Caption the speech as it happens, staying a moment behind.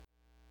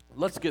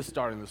Let's get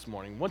started this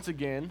morning. Once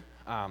again,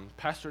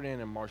 Pastor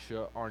Dan and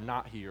Marcia are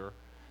not here.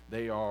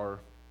 They are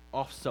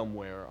off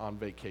somewhere on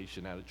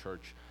vacation at a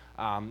church.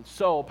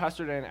 So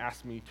Pastor Dan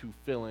asked me to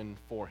fill in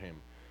for him,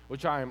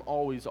 which I am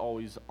always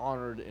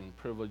honored and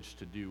privileged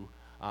to do.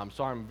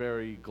 So I'm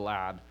very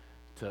glad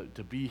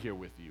to be here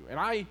with you. And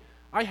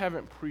I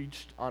haven't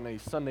preached on a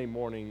Sunday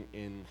morning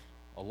in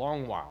a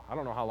long while. I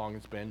don't know how long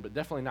it's been, but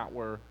definitely not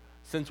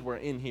since we're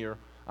in here.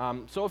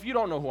 So if you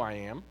don't know who I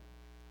am,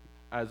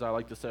 as I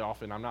like to say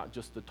often, I'm not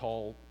just the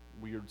tall,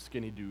 weird,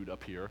 skinny dude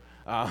up here.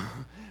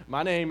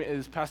 My name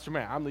is Pastor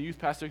Matt. I'm the youth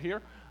pastor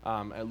here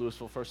at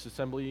Louisville First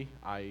Assembly.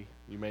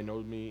 You may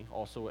know me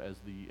also as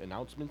the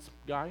announcements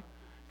guy,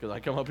 because I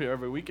come up here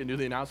every week and do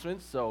the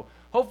announcements. So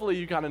hopefully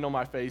you kind of know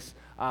my face.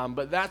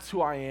 But that's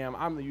who I am.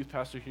 I'm the youth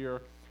pastor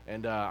here,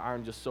 and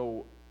I'm just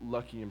so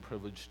lucky and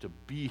privileged to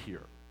be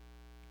here.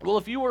 Well,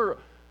 if you were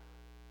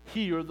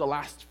here the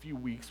last few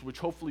weeks, which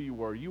hopefully you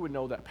were, you would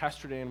know that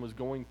Pastor Dan was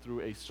going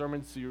through a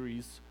sermon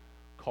series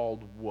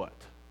called what?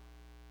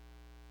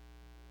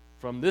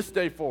 From this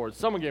day forward.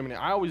 Someone gave me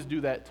I always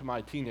do that to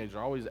my teenager.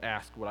 I always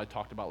ask what I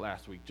talked about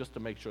last week just to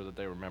make sure that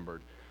they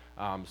remembered.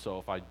 So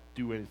if I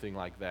do anything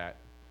like that,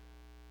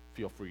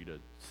 feel free to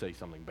say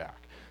something back.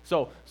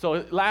 So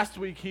last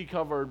week he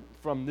covered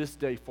From This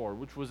Day Forward,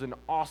 which was an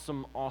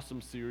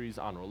awesome series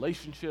on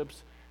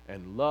relationships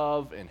and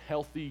love and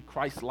healthy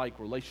Christ-like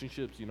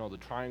relationships. You know, the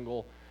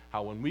triangle,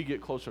 how when we get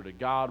closer to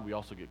God, we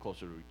also get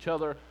closer to each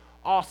other.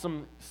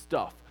 Awesome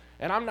stuff.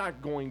 And I'm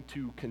not going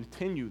to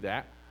continue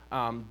that,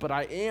 but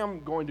I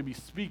am going to be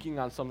speaking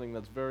on something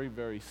that's very,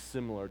 very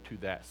similar to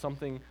that,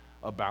 something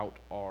about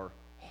our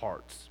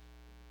hearts.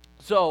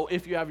 So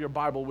if you have your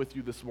Bible with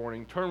you this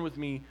morning, turn with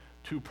me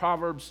to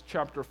Proverbs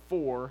chapter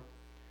 4,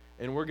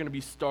 and we're going to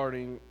be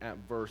starting at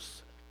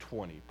verse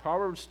 20.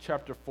 Proverbs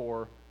chapter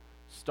 4,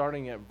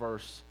 starting at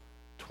verse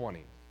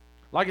 20.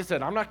 Like I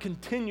said, I'm not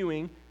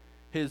continuing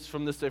his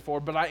From This Day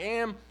Forward, but I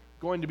am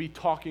going to be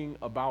talking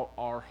about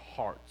our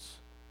hearts.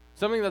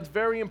 Something that's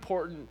very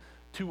important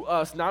to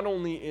us, not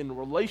only in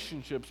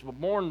relationships, but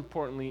more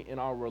importantly, in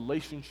our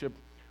relationship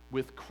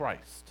with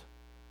Christ.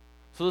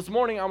 So this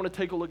morning, I'm going to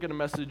take a look at a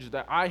message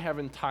that I have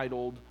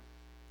entitled,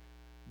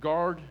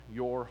 Guard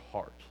Your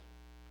Heart.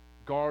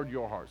 Guard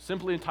Your Heart.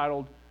 Simply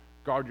entitled,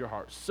 Guard Your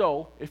Heart.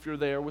 So, if you're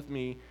there with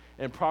me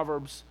in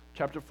Proverbs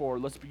chapter 4,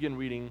 let's begin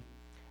reading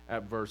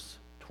at verse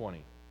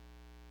 20.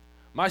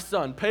 My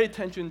son, pay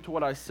attention to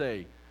what I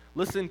say.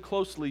 Listen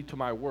closely to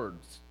my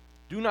words.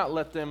 Do not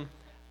let them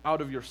out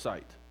of your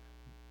sight.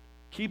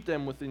 Keep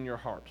them within your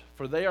heart,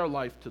 for they are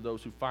life to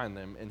those who find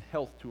them and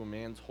health to a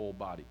man's whole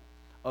body.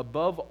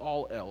 Above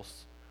all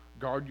else,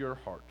 guard your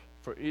heart,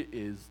 for it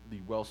is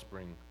the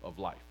wellspring of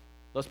life.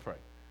 Let's pray.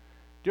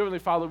 Dear Heavenly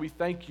Father, we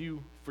thank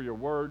you for your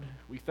word.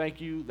 We thank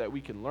you that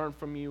we can learn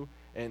from you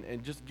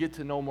and just get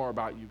to know more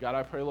about you. God,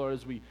 I pray, Lord,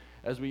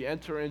 as we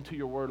enter into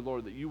your word,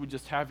 Lord, that you would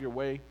just have your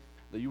way,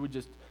 that you would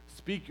just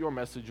speak your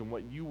message and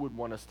what you would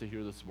want us to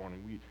hear this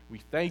morning.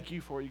 We thank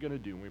you for what you're going to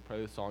do, and we pray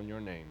this all in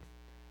your name.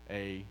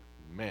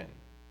 Amen.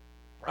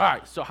 All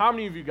right, so how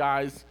many of you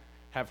guys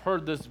have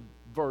heard this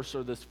verse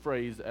or this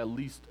phrase at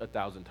least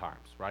 1,000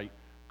 times, right?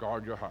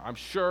 Guard your heart. I'm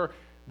sure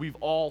we've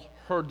all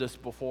heard this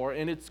before,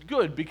 and it's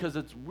good because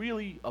it's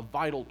really a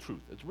vital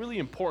truth. It's really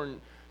important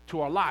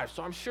to our lives,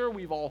 so I'm sure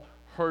we've all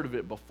heard of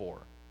it before.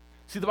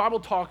 See, the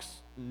Bible talks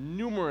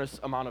numerous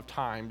amount of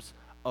times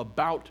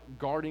about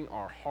guarding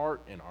our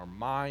heart and our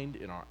mind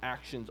and our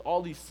actions,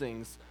 all these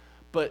things,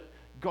 but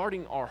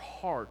guarding our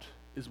heart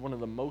is one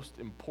of the most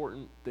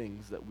important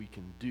things that we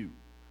can do.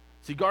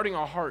 See, guarding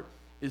our heart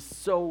is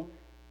so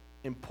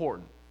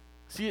important.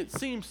 See, it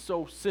seems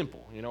so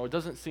simple. You know, it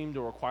doesn't seem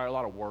to require a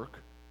lot of work.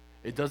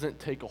 It doesn't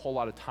take a whole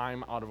lot of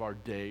time out of our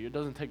day. It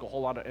doesn't take a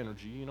whole lot of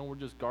energy. You know, we're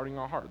just guarding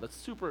our heart. That's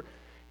super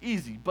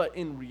easy, but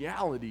in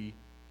reality,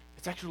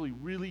 it's actually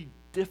really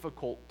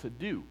difficult to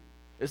do.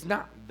 It's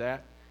not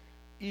that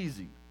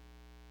easy.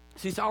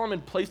 See,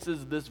 Solomon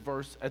places this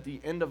verse at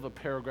the end of a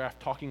paragraph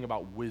talking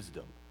about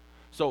wisdom.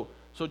 So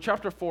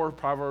chapter 4 of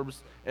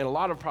Proverbs, and a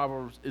lot of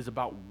Proverbs, is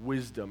about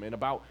wisdom and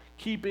about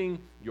keeping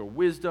your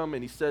wisdom.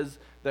 And he says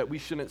that we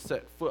shouldn't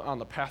set foot on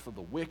the path of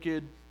the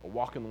wicked or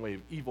walk in the way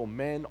of evil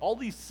men. All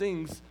these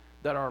things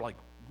that are like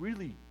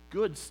really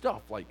good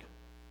stuff, like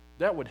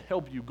that would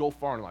help you go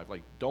far in life.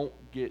 Like, don't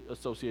get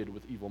associated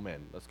with evil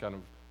men. That's kind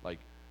of like,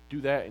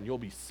 do that and you'll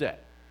be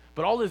set.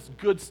 But all this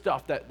good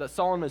stuff that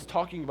Solomon is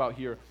talking about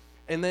here,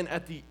 and then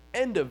at the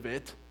end of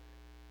it,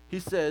 he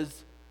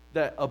says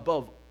that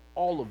above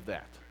all of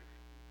that,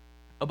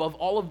 above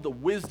all of the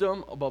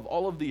wisdom, above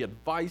all of the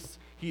advice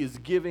he is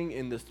giving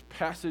in this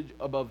passage,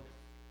 above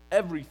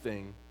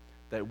everything,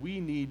 that we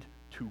need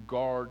to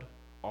guard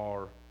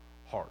our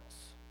hearts.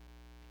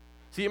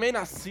 See, it may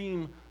not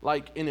seem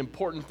like an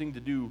important thing to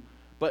do,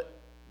 but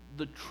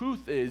the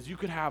truth is you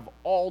could have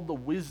all the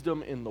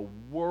wisdom in the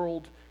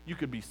world, you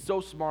could be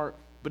so smart,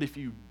 but if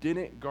you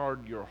didn't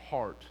guard your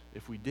heart,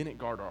 if we didn't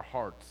guard our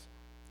hearts,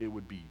 it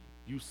would be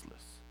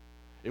useless.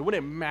 It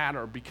wouldn't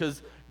matter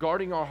because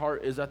guarding our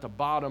heart is at the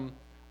bottom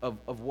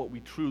of what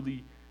we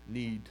truly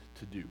need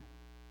to do.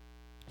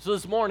 So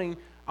this morning,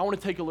 I want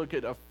to take a look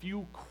at a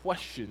few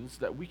questions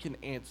that we can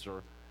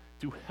answer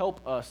to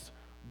help us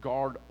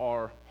guard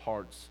our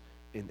hearts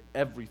in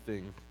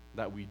everything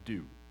that we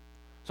do.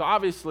 So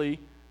obviously,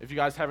 if you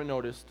guys haven't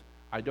noticed,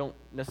 I don't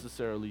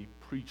necessarily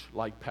preach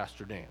like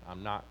Pastor Dan.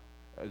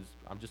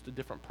 I'm just a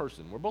different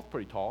person. We're both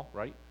pretty tall,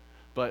 right?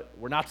 But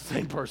we're not the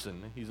same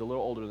person. He's a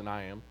little older than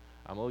I am.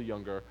 I'm a little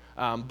younger.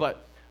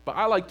 But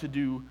I like to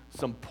do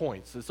some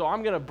points. And so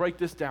I'm going to break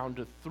this down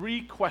to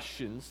 3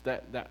 questions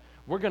that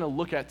we're going to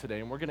look at today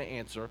and we're going to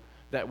answer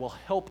that will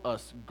help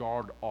us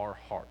guard our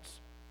hearts.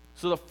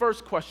 So the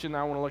first question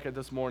I want to look at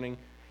this morning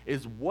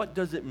is, what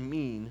does it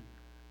mean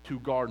to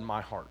guard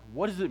my heart?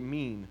 What does it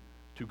mean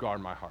to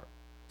guard my heart?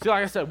 See,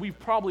 like I said, we've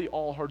probably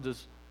all heard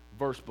this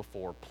verse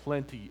before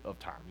plenty of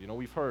times.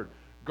 We've heard,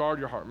 guard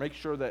your heart. Make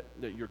sure that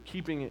you're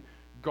keeping it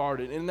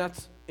guarded. And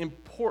that's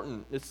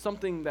important. It's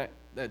something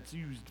that's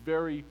used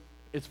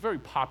it's very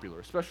popular,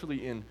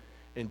 especially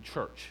in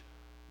church.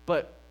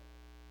 But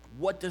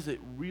what does it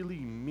really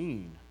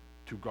mean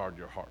to guard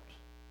your heart?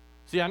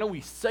 See, I know we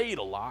say it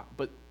a lot,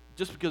 but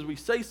just because we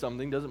say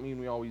something doesn't mean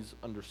we always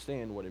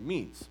understand what it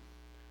means.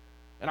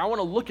 And I want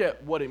to look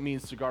at what it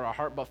means to guard our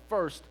heart, but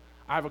first,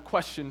 I have a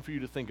question for you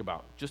to think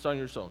about, just on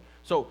your own.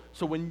 So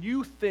when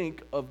you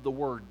think of the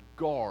word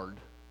guard,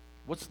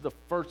 what's the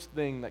first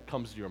thing that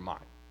comes to your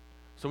mind?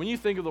 So when you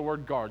think of the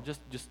word guard,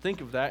 just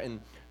think of that,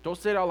 and don't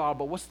say it out loud,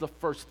 but what's the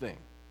first thing?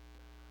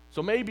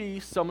 So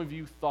maybe some of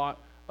you thought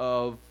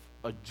of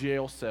a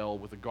jail cell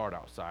with a guard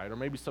outside, or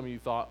maybe some of you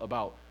thought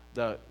about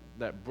that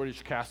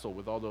British castle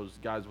with all those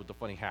guys with the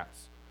funny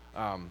hats.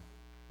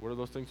 What are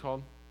those things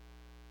called?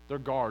 They're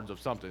guards of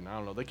something. I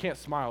don't know. They can't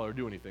smile or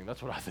do anything.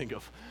 That's what I think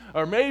of.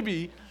 Or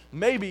maybe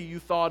you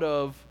thought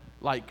of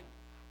like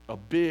a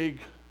big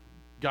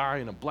guy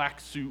in a black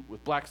suit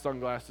with black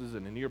sunglasses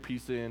and an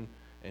earpiece in,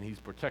 and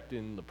he's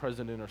protecting the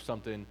president or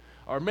something.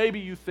 Or maybe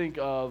you think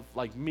of,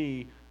 like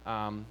me,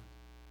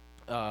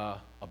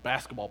 a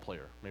basketball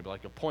player, maybe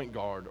like a point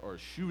guard or a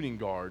shooting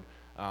guard.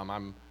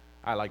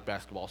 I like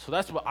basketball, so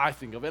that's what I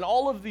think of. And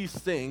all of these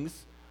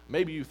things,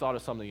 maybe you thought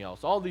of something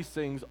else. All these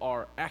things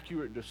are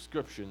accurate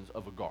descriptions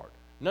of a guard.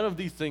 None of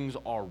these things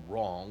are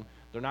wrong.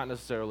 They're not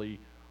necessarily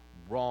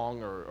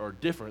wrong or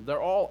different.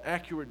 They're all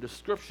accurate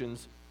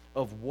descriptions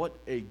of what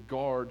a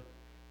guard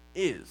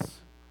is.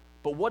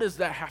 But what does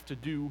that have to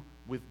do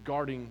with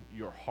guarding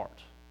your heart?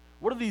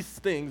 What are these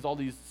things, all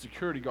these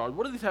security guards,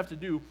 what do these have to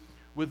do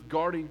with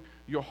guarding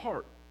your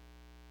heart?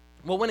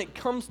 Well, when it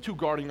comes to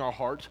guarding our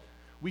heart,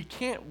 we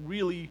can't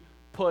really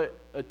put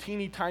a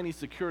teeny tiny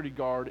security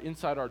guard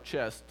inside our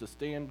chest to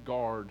stand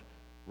guard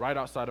right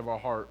outside of our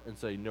heart and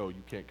say, no,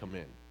 you can't come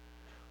in.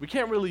 We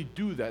can't really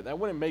do that. That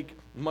wouldn't make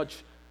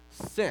much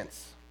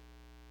sense.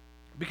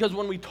 Because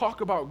when we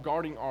talk about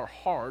guarding our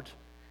heart,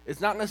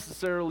 it's not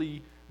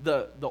necessarily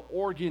the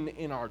organ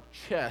in our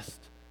chest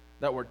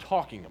that we're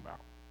talking about.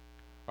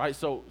 Right?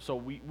 So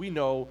we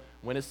know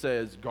when it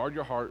says guard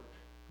your heart,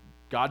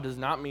 God does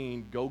not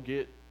mean go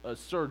get a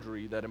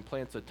surgery that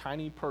implants a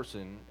tiny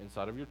person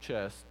inside of your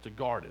chest to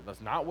guard it.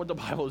 That's not what the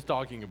Bible is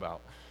talking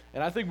about.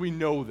 And I think we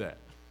know that.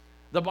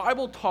 The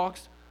Bible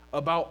talks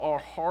about our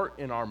heart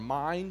and our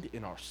mind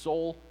and our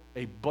soul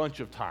a bunch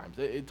of times.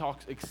 It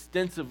talks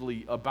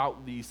extensively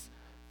about these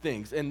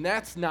things. And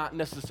that's not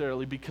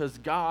necessarily because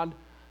God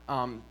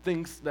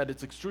thinks that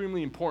it's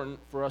extremely important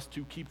for us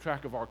to keep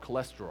track of our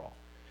cholesterol.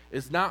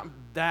 That's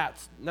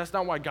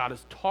not why God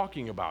is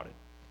talking about it.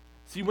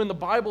 See, when the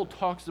Bible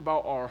talks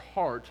about our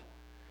heart,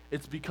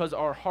 it's because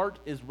our heart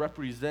is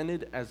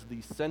represented as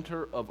the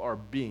center of our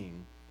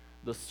being,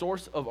 the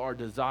source of our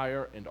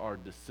desire and our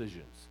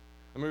decisions.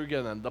 Let me read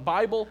again. The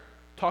Bible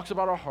talks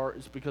about our heart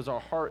is because our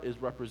heart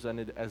is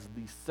represented as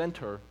the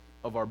center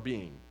of our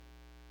being,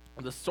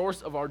 the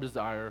source of our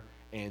desire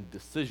and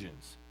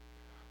decisions.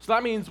 So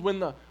that means when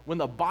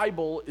the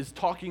Bible is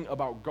talking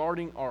about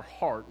guarding our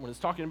heart, when it's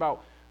talking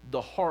about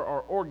the heart,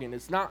 our organ,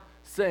 it's not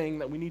saying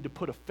that we need to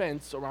put a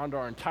fence around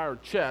our entire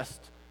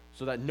chest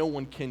so that no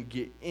one can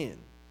get in.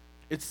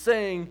 It's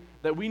saying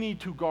that we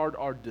need to guard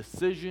our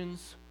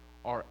decisions,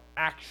 our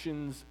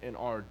actions, and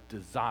our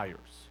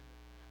desires.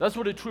 That's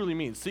what it truly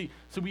means. See,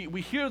 so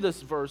we hear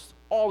this verse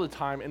all the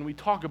time and we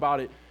talk about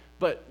it,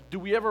 but do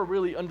we ever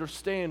really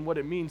understand what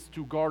it means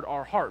to guard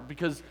our heart?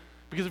 Because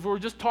if we're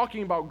just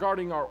talking about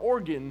guarding our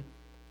organ,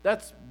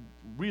 that's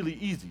really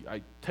easy.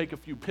 I take a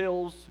few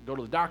pills, go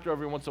to the doctor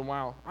every once in a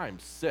while. I'm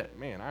set.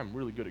 Man, I'm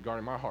really good at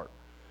guarding my heart.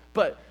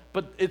 But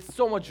it's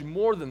so much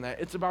more than that.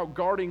 It's about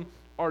guarding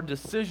our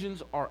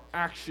decisions, our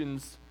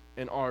actions,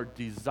 and our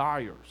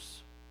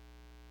desires.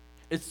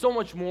 It's so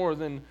much more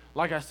than,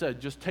 like I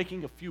said, just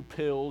taking a few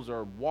pills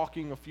or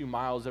walking a few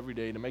miles every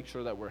day to make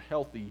sure that we're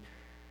healthy.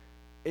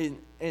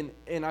 And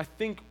I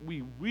think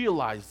we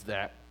realize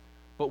that,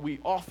 but we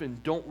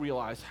often don't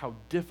realize how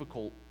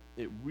difficult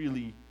it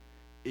really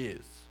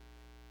is.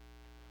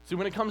 See,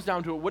 when it comes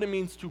down to it, what it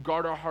means to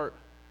guard our heart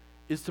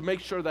is to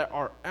make sure that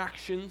our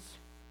actions,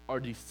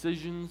 our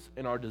decisions,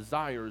 and our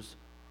desires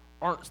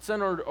aren't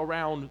centered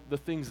around the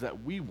things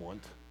that we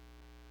want.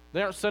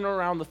 They aren't centered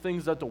around the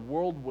things that the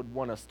world would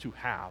want us to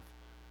have.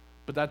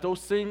 but that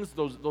those things,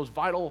 those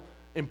vital,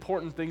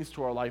 important things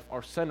to our life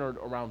are centered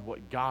around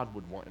what God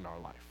would want in our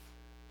life.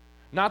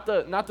 Not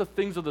the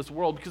things of this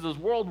world, because this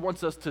world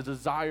wants us to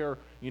desire,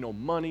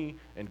 money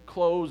and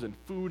clothes and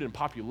food and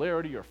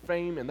popularity or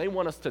fame, and they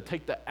want us to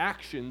take the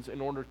actions in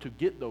order to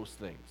get those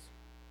things.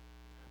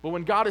 But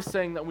when God is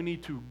saying that we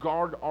need to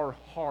guard our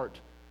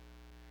heart,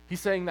 he's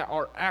saying that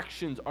our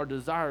actions, our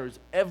desires,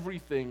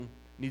 everything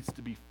needs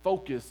to be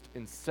focused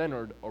and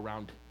centered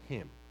around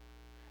him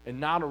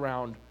and not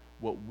around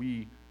what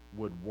we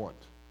would want.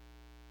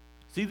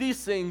 See,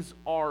 these things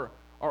are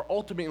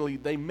ultimately,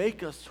 they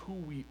make us who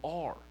we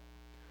are.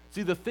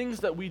 See, the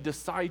things that we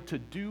decide to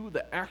do,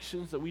 the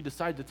actions that we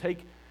decide to take,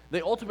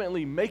 they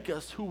ultimately make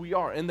us who we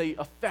are, and they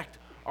affect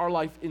our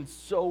life in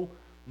so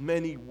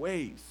many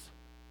ways.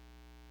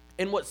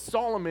 And what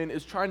Solomon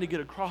is trying to get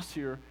across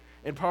here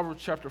in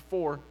Proverbs chapter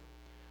 4,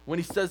 when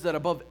he says that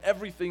above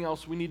everything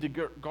else we need to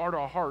guard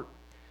our heart,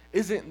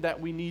 isn't that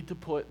we need to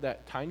put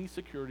that tiny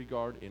security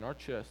guard in our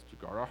chest to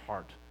guard our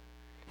heart.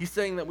 He's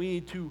saying that we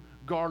need to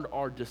guard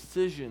our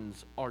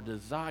decisions, our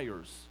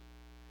desires,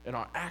 and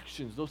our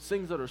actions, those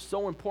things that are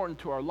so important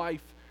to our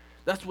life.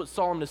 That's what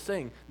Solomon is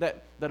saying,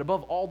 that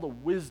above all the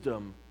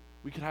wisdom,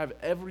 we can have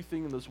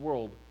everything in this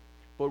world,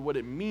 but what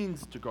it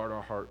means to guard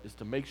our heart is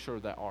to make sure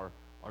that our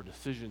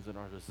decisions and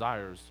our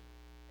desires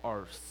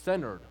are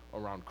centered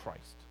around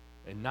Christ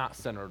and not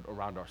centered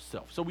around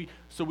ourselves.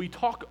 So we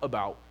talk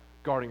about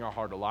guarding our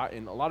heart a lot,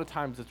 and a lot of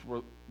times it's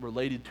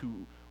related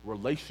to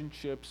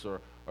relationships or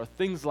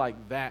things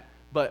like that,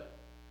 but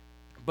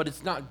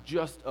it's not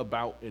just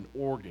about an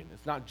organ.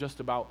 It's not just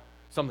about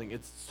something.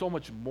 It's so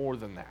much more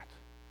than that.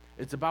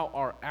 It's about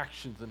our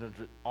actions and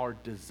our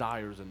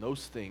desires and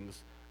those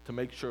things to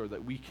make sure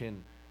that we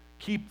can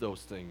keep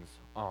those things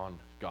on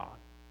God.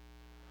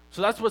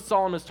 So that's what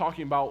Solomon is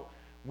talking about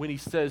when he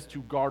says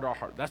to guard our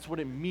heart. That's what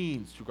it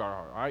means to guard our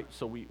heart, all right?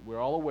 So we're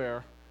all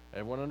aware,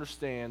 everyone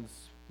understands,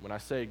 when I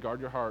say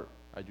guard your heart,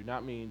 I do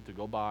not mean to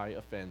go buy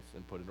a fence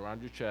and put it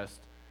around your chest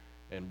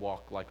and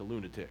walk like a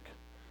lunatic.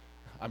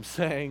 I'm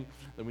saying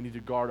that we need to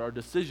guard our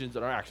decisions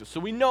and our actions. So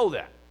we know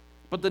that.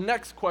 But the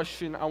next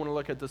question I want to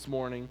look at this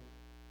morning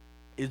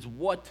is,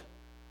 what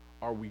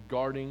are we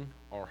guarding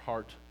our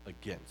heart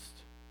against?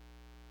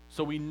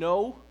 So we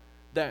know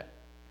that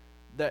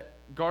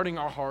guarding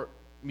our heart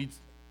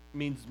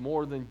means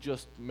more than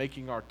just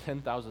making our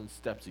 10,000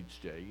 steps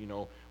each day.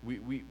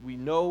 We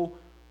know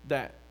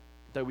that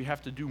we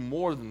have to do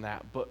more than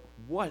that, but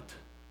what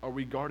are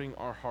we guarding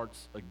our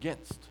hearts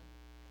against?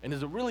 And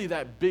is it really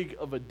that big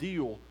of a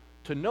deal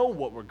to know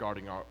what we're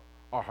guarding our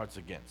hearts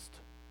against?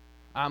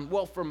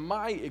 Well, from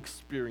my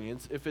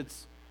experience, if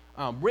it's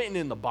written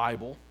in the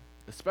Bible,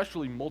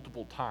 especially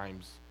multiple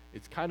times,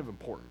 it's kind of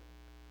important.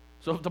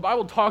 So if the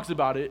Bible talks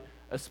about it,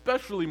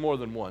 especially more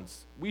than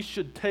once, we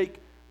should take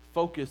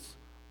focus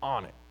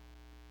on it.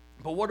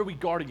 But what are we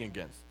guarding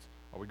against?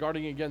 Are we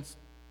guarding against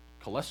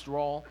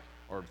cholesterol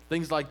or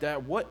things like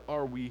that? What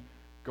are we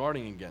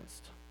guarding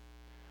against?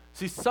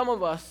 See, some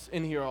of us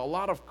in here, a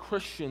lot of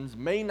Christians,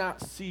 may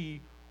not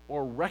see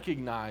or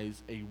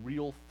recognize a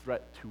real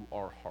threat to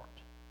our heart.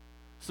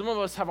 Some of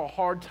us have a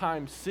hard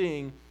time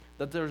seeing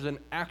that there's an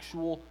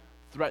actual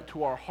threat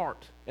to our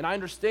heart. And I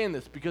understand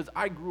this because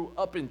I grew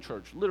up in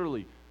church.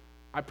 Literally,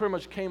 I pretty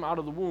much came out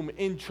of the womb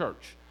in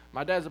church.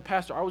 My dad's a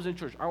pastor. I was in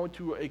church. I went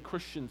to a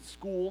Christian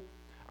school.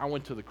 I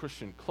went to the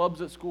Christian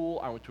clubs at school.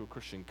 I went to a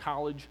Christian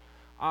college.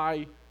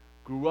 I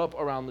grew up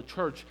around the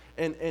church.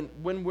 And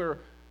when we're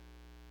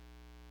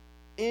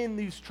in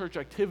these church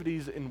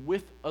activities and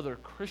with other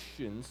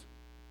Christians,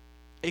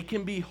 it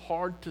can be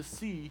hard to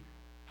see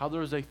how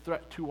there is a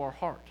threat to our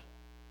heart,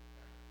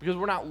 because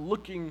we're not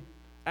looking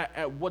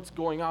at what's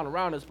going on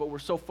around us, but we're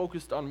so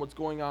focused on what's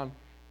going on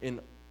in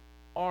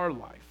our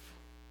life.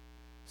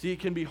 See, it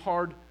can be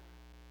hard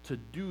to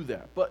do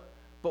that. But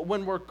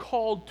when we're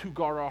called to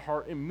guard our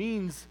heart, it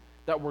means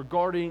that we're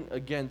guarding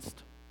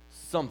against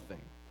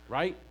something,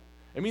 right?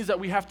 It means that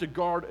we have to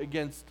guard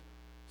against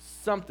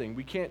something.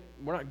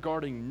 We're not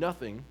guarding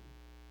nothing.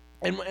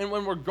 And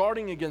when we're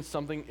guarding against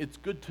something, it's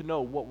good to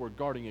know what we're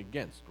guarding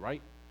against,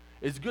 right?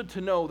 It's good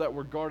to know that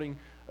we're guarding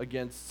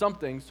against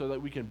something so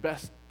that we can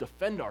best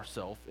defend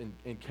ourselves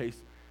in case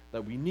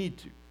that we need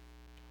to.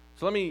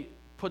 So let me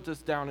put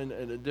this down in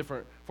a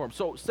different form.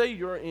 So say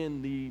you're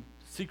in the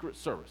Secret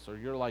Service, or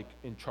you're like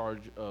in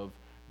charge of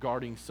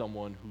guarding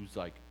someone who's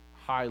like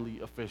highly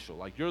official.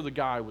 Like you're the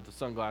guy with the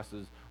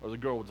sunglasses or the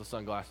girl with the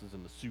sunglasses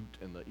and the suit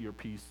and the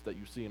earpiece that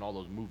you see in all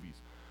those movies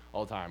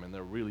all the time, and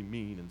they're really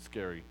mean and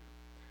scary.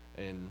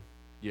 And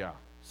yeah,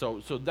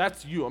 so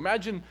that's you.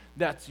 Imagine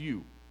that's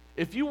you.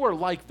 If you were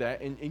like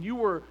that and you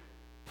were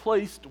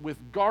placed with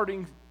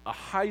guarding a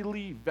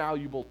highly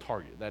valuable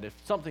target, that if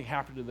something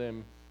happened to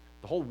them,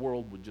 the whole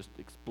world would just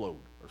explode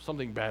or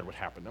something bad would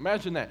happen.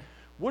 Imagine that.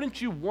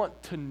 Wouldn't you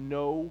want to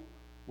know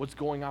what's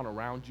going on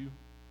around you?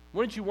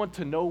 Wouldn't you want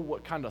to know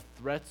what kind of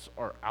threats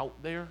are out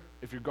there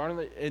if you're guarding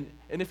it?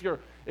 And if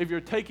you're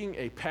taking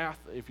a path,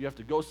 if you have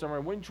to go somewhere,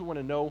 wouldn't you want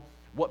to know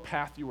what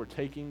path you were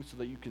taking so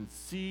that you can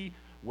see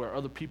where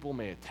other people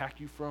may attack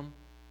you from?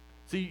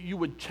 See, you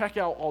would check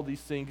out all these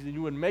things and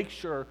you would make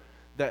sure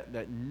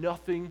that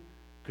nothing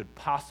could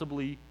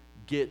possibly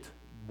get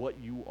what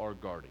you are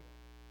guarding.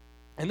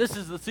 And this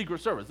is the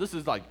Secret Service. This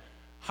is like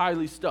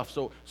highly stuff.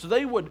 So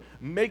they would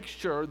make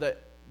sure that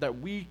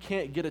we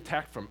can't get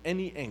attacked from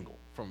any angle.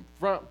 From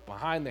front,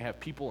 behind, they have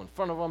people in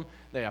front of them.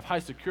 They have high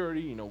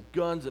security,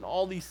 guns and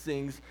all these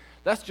things.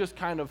 That's just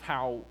kind of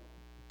how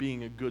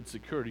being a good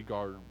security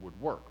guard would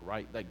work,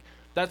 right? Like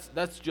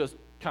that's just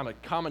kind of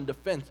common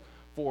defense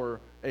for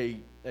a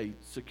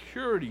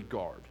security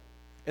guard.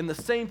 And the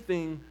same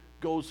thing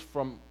goes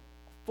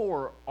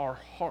for our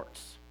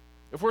hearts.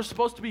 If we're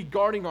supposed to be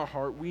guarding our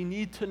heart, we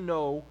need to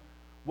know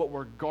what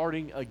we're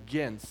guarding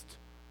against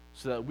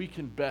so that we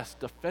can best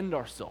defend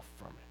ourselves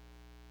from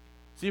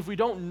it. See, if we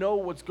don't know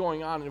what's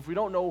going on, and if we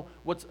don't know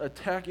what's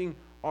attacking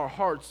our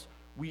hearts,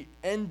 we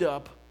end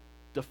up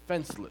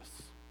defenseless.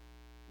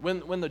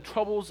 When the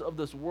troubles of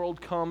this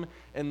world come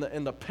and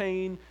the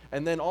pain,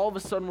 and then all of a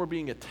sudden we're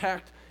being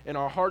attacked, and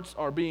our hearts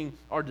are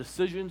our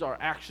decisions, our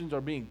actions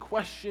are being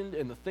questioned,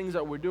 and the things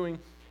that we're doing,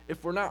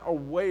 if we're not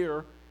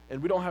aware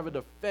and we don't have a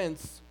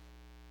defense,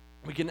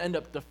 we can end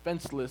up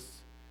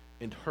defenseless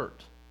and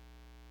hurt.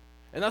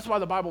 And that's why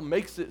the Bible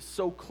makes it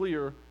so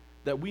clear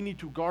that we need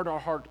to guard our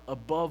heart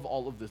above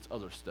all of this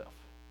other stuff.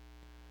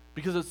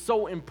 Because it's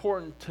so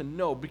important to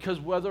know, because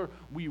whether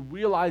we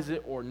realize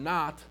it or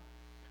not,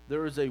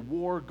 there is a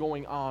war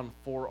going on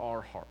for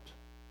our heart.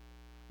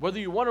 Whether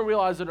you want to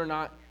realize it or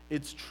not,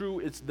 it's true,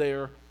 it's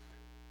there.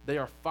 They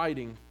are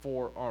fighting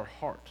for our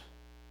heart.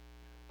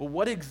 But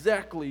what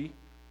exactly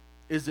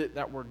is it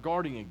that we're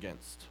guarding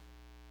against?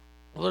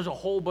 Well, there's a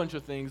whole bunch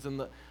of things,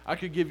 and I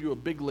could give you a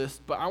big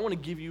list, but I want to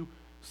give you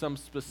some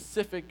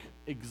specific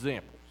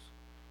examples,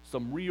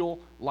 some real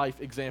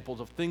life examples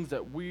of things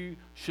that we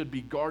should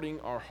be guarding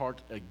our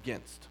heart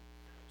against.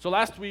 So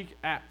last week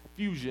at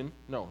Fusion,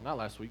 no, not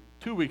last week,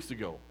 2 weeks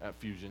ago at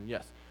Fusion,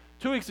 yes.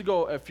 2 weeks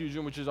ago at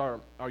Fusion, which is our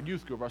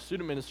youth group, our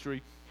student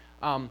ministry,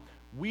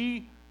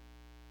 we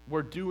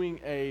were doing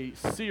a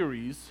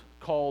series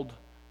called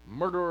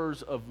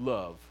Murderers of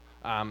Love,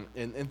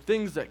 and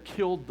things that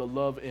killed the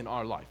love in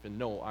our life. And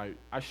no,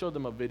 I showed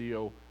them a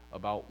video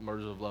about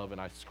Murders of Love,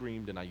 and I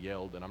screamed and I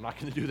yelled, and I'm not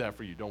going to do that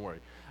for you, don't worry.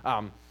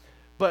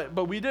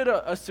 But we did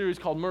a series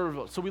called Murder of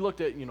Love. So we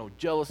looked at,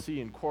 jealousy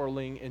and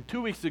quarreling, and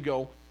 2 weeks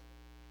ago,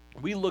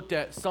 we looked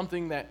at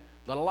something that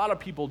a lot of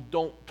people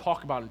don't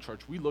talk about in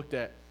church. We looked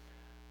at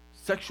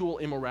sexual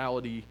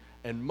immorality,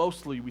 and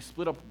mostly we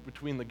split up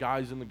between the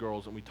guys and the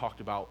girls, and we talked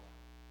about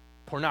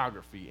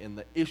pornography and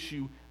the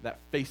issue that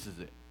faces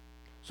it.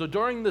 So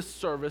during this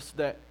service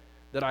that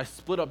I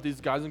split up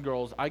these guys and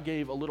girls, I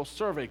gave a little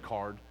survey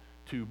card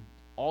to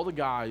all the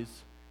guys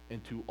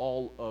and to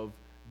all of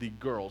the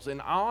girls.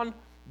 And on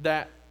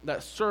that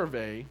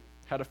survey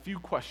had a few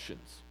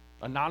questions,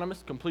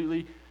 anonymous,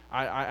 completely.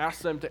 I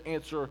asked them to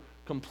answer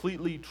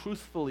completely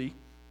truthfully.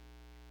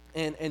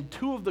 And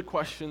two of the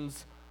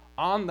questions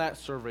on that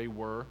survey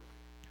were,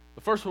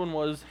 the first one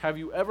was, have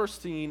you ever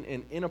seen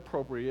an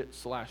inappropriate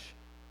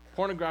 /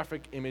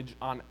 pornographic image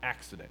on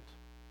accident?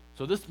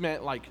 So this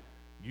meant like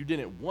you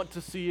didn't want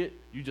to see it,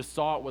 you just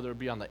saw it, whether it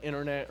be on the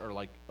internet or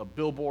like a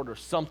billboard or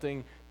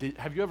something.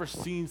 Have you ever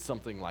seen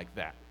something like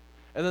that?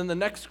 And then the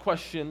next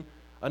question,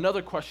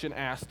 another question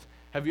asked,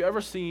 have you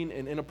ever seen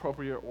an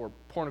inappropriate or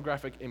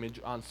pornographic image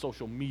on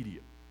social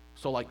media?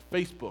 So like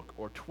Facebook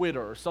or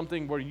Twitter or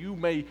something where you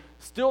may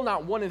still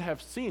not want to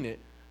have seen it,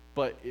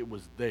 but it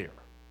was there.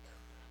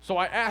 So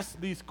I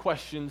asked these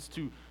questions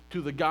to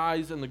the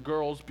guys and the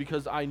girls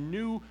because I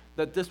knew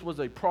that this was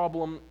a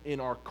problem in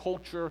our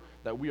culture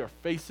that we are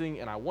facing,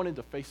 and I wanted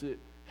to face it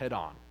head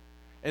on.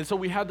 And so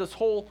we had this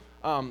whole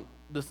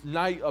this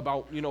night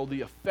about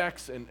the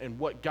effects and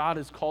what God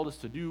has called us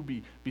to do,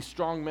 be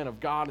strong men of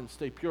God and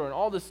stay pure and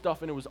all this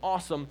stuff, and it was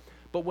awesome.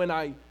 But when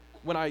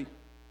I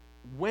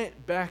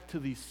went back to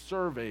these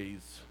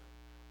surveys,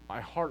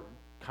 my heart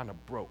kind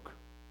of broke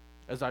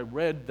as I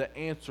read the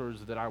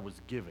answers that I was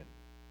given.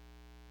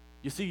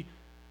 You see,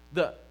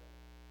 the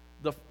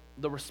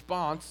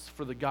response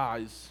for the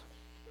guys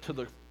to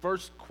the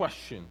first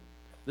question,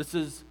 this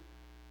is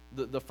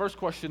the first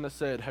question that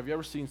said, have you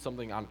ever seen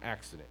something on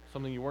accident,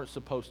 something you weren't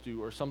supposed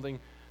to, or something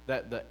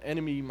that the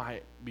enemy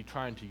might be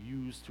trying to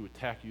use to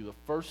attack you? The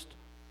first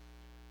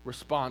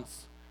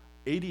response,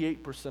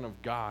 88%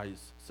 of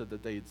guys said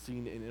that they had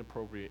seen an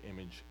inappropriate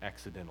image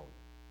accidentally.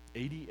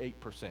 88%.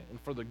 And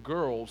for the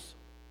girls,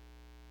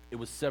 it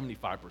was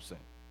 75%.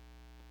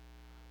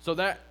 So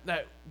that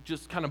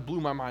just kind of blew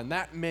my mind.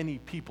 That many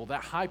people,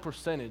 that high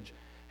percentage,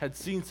 had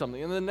seen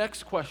something. And the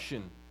next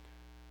question,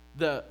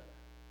 the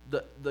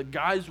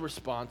guy's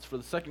response for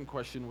the second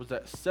question was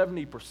that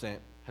 70%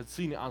 had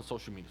seen it on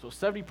social media. So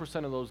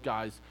 70% of those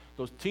guys,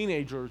 those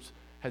teenagers,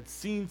 had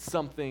seen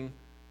something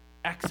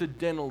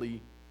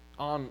accidentally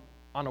on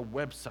a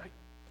website.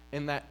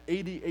 And that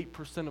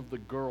 88% of the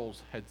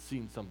girls had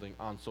seen something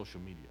on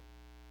social media.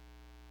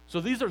 So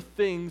these are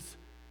things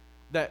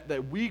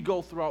that we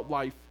go throughout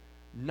life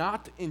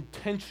not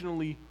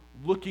intentionally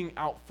looking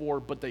out for,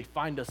 but they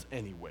find us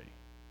anyway.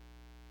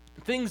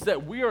 things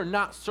that we are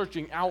not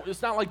searching out.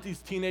 It's not like these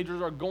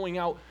teenagers are going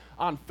out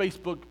on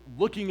Facebook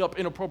looking up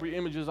inappropriate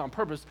images on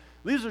purpose.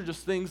 These are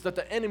just things that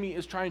the enemy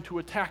is trying to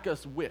attack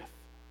us with.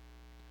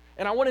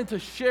 And I wanted to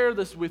share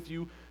this with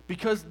you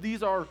because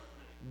these are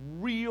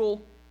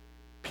real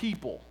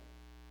people.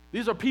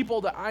 These are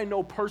people that I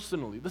know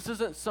personally. This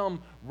isn't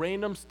some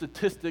random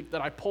statistic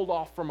that I pulled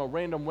off from a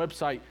random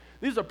website.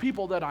 These are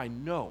people that I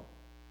know.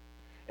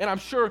 And I'm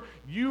sure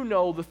you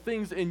know the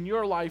things in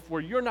your life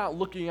where you're not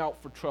looking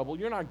out for trouble,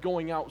 you're not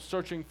going out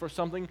searching for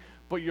something,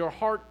 but your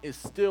heart is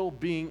still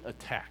being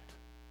attacked.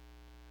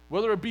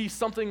 Whether it be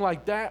something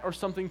like that or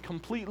something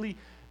completely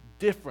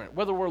different,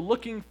 whether we're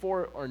looking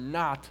for it or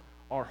not,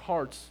 our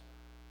hearts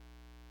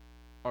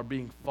are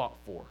being fought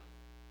for.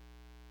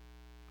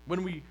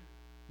 When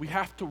we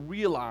have to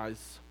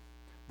realize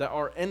that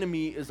our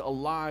enemy is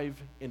alive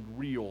and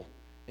real,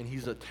 and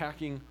he's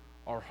attacking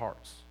our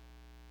hearts.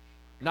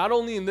 Not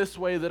only in this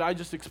way that I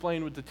just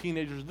explained with the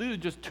teenagers, these are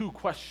just two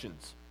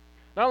questions.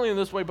 Not only in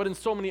this way, but in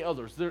so many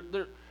others.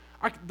 The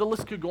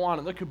list could go on,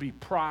 and there could be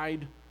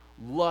pride,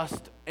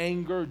 lust,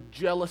 anger,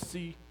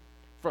 jealousy,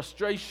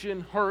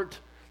 frustration, hurt.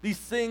 These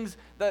things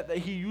that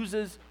he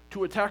uses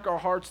to attack our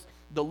hearts,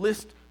 the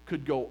list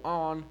could go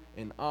on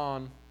and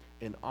on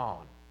and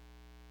on.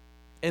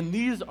 And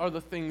these are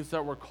the things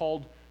that we're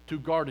called to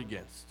guard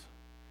against.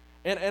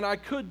 And I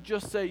could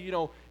just say,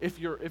 if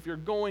you're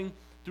going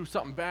through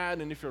something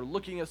bad and if you're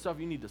looking at stuff,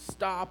 you need to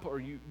stop, or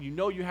you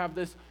know you have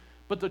this.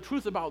 But the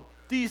truth about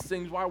these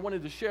things, why I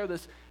wanted to share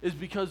this, is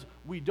because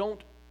we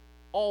don't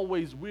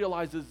always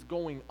realize it's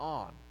going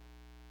on.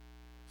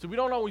 So we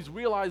don't always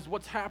realize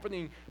what's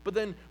happening, but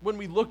then when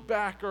we look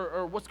back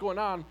or what's going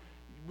on,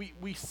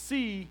 we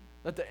see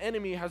that the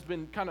enemy has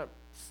been kind of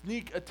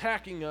sneak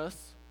attacking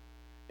us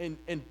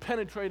and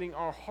penetrating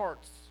our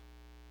hearts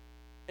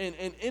and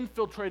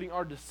infiltrating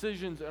our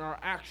decisions and our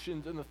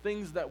actions and the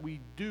things that we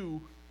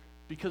do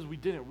because we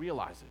didn't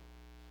realize it.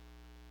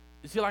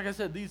 You see, like I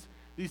said, these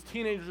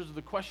teenagers,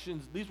 the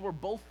questions, these were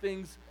both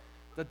things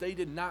that they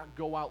did not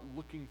go out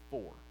looking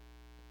for,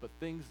 but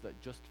things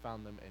that just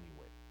found them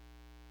anyway.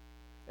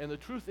 And the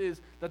truth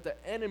is that the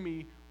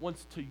enemy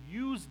wants to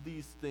use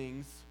these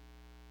things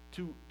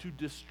to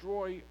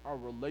destroy our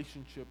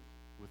relationship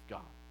with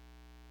God.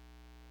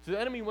 So the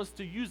enemy wants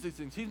to use these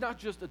things. He's not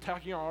just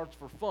attacking our hearts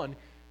for fun.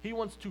 He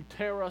wants to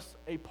tear us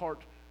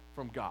apart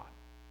from God.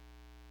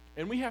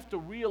 And we have to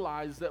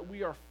realize that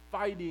we are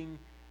fighting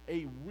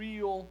a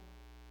real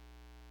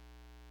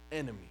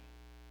enemy.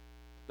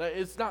 That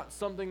it's not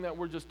something that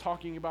we're just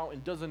talking about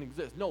and doesn't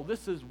exist. No,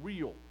 this is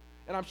real.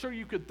 And I'm sure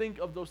you could think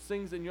of those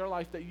things in your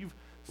life that you've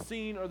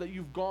seen or that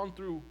you've gone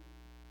through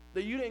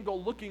that you didn't go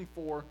looking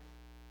for,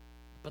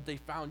 but they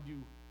found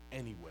you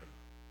anyway.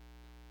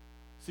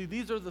 See,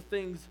 these are the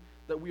things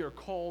that we are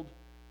called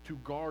to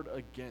guard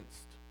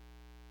against.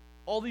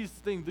 All these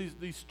things,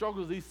 these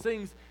struggles, these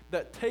things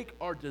that take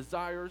our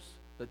desires,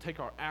 that take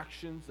our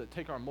actions, that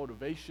take our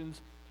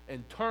motivations,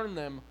 and turn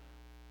them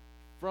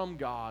from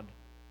God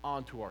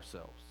onto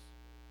ourselves.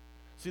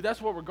 See,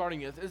 that's what we're guarding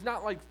against. It's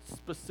not like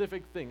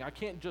specific thing. I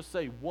can't just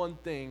say one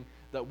thing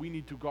that we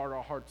need to guard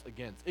our hearts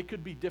against. It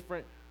could be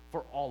different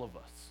for all of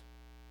us.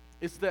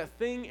 It's that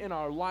thing in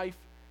our life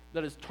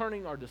that is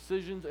turning our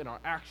decisions and our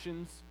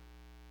actions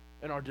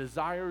and our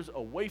desires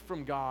away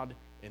from God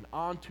and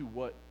onto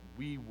what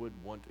we would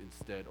want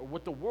instead, or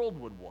what the world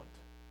would want.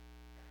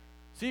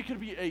 See, it could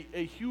be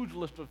a huge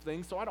list of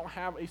things, so I don't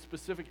have a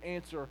specific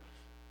answer,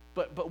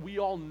 but we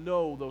all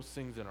know those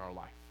things in our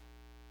life.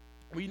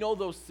 We know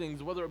those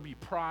things, whether it be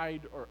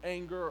pride or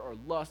anger or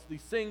lust,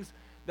 these things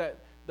that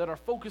are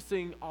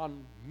focusing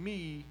on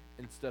me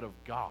instead of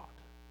God.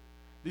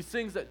 These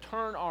things that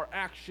turn our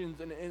actions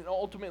and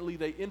ultimately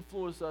they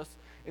influence us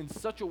in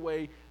such a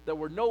way that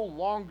we're no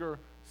longer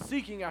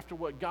seeking after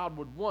what God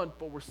would want,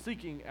 but we're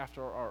seeking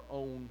after our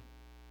own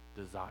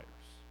desires,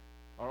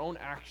 our own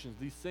actions,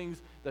 these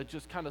things that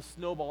just kind of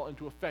snowball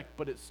into effect,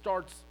 but it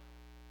starts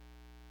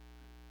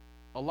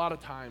a lot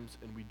of times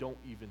and we don't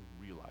even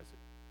realize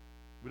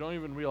it. We don't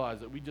even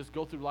realize it. We just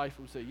go through life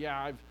and we say,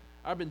 yeah,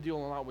 I've been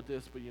dealing a lot with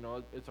this, but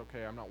it's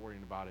okay, I'm not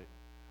worrying about it.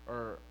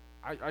 Or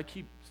I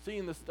keep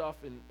seeing this stuff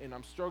and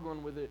I'm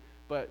struggling with it,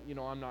 but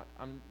I'm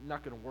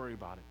not going to worry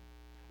about it.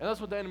 And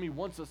that's what the enemy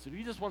wants us to do.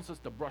 He just wants us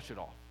to brush it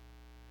off.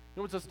 He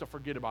wants us to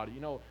forget about it.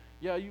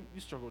 Yeah, you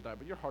struggle with that,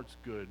 but your heart's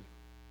good.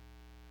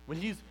 When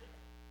he's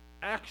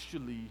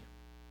actually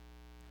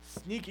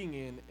sneaking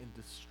in and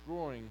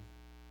destroying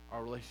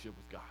our relationship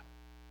with God.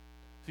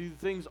 See,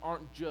 things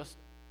aren't just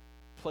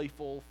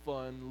playful,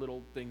 fun,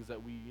 little things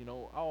that we,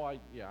 I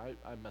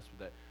mess with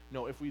that.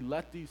 No, if we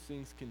let these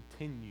things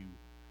continue,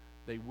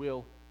 they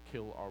will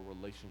kill our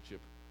relationship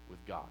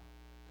with God.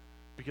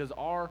 Because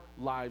our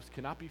lives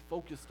cannot be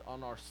focused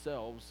on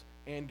ourselves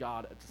and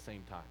God at the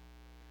same time.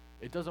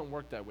 It doesn't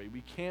work that way.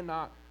 We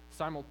cannot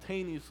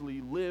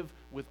simultaneously live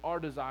with our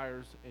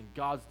desires and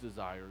God's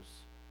desires.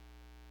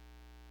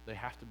 They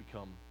have to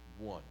become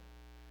one.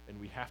 And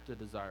we have to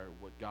desire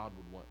what God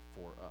would want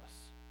for us.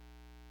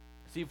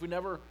 See, if we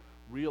never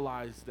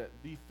realize that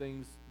these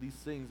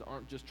things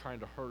aren't just trying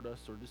to hurt us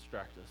or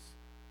distract us,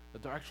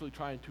 that they're actually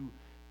trying to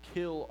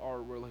kill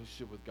our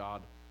relationship with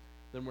God,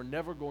 then we're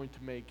never going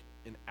to make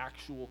an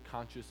actual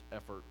conscious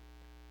effort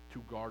to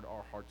guard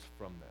our hearts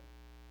from them.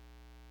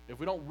 If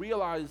we don't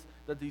realize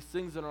that these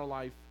things in our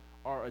life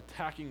are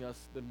attacking us,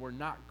 then we're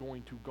not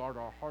going to guard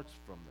our hearts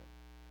from them.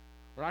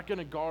 We're not going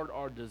to guard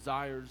our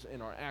desires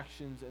and our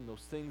actions and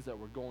those things that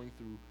we're going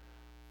through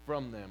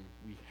from them.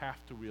 We have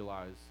to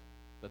realize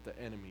that the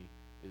enemy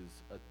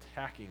is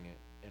attacking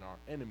it, and our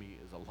enemy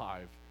is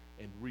alive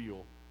and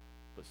real,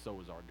 but so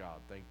is our God.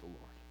 Thank the Lord.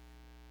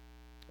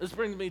 This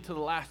brings me to the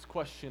last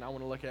question I want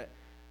to look at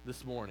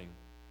this morning.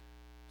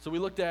 So we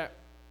looked at,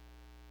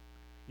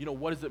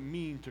 what does it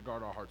mean to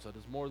guard our hearts? That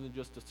is more than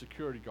just a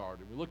security guard.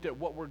 And we looked at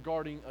what we're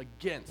guarding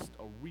against,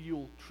 a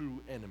real,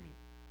 true enemy.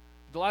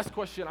 The last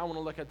question I want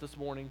to look at this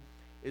morning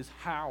is,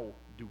 how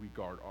do we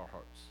guard our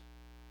hearts?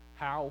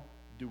 How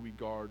do we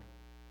guard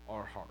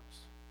our hearts?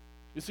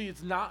 You see,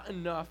 it's not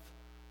enough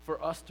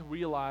for us to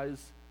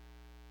realize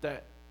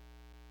that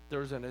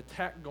there's an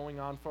attack going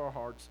on for our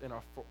hearts and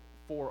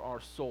for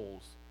our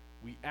souls.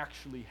 We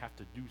actually have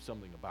to do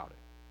something about it.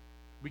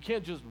 We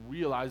can't just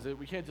realize it.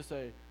 We can't just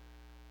say,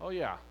 oh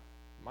yeah,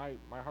 my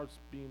heart's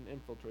being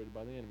infiltrated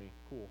by the enemy.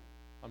 Cool,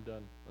 I'm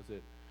done, that's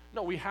it.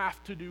 No, we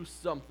have to do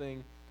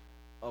something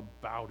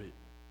about it.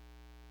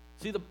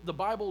 See, the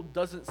Bible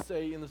doesn't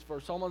say in this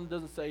verse, Solomon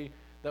doesn't say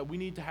that we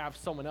need to have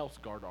someone else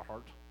guard our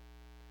heart.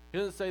 He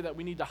doesn't say that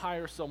we need to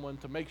hire someone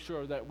to make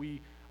sure that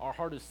our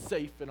heart is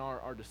safe and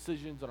our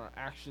decisions and our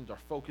actions are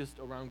focused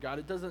around God.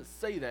 It doesn't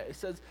say that. It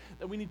says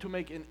that we need to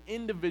make an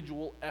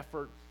individual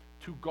effort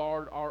to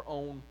guard our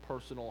own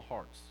personal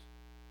hearts.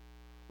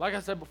 Like I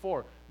said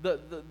before,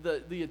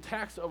 the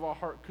attacks of our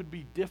heart could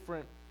be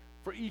different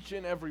for each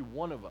and every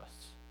one of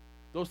us.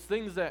 Those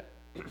things that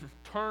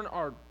turn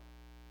our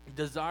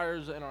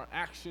desires and our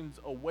actions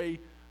away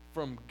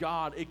from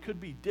God, it could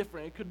be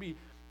different. It could be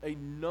a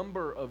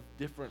number of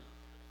different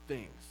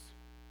things.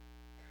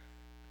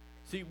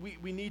 See,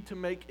 we need to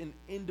make an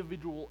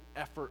individual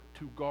effort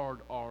to guard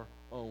our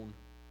own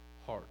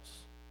hearts.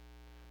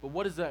 But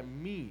what does that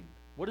mean?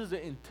 What does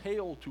it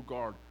entail to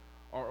guard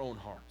our own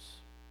hearts?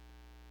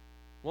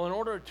 Well, in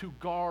order to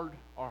guard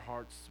our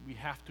hearts, we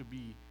have to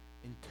be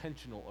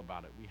intentional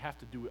about it. We have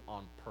to do it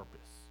on purpose.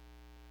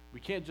 We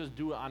can't just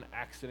do it on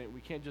accident.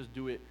 We can't just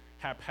do it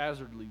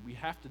haphazardly. We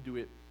have to do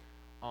it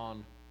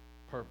on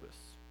purpose.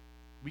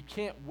 We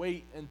can't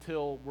wait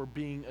until we're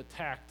being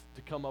attacked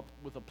to come up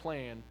with a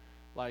plan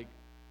like,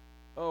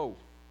 oh,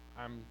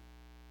 I'm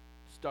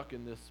stuck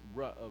in this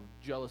rut of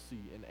jealousy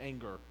and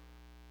anger.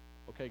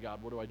 Okay,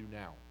 God, what do I do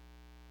now?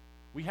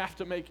 We have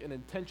to make an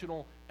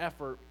intentional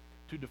effort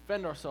to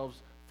defend ourselves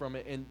from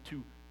it and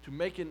to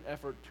make an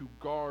effort to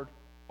guard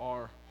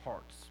our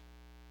hearts.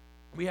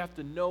 We have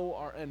to know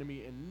our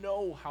enemy and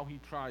know how he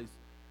tries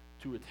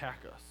to attack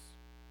us.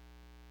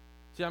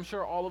 See, I'm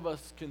sure all of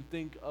us can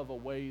think of a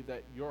way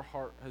that your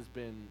heart has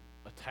been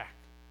attacked,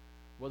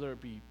 whether it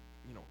be,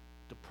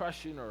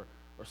 depression or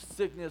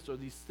sickness or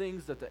these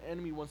things that the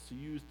enemy wants to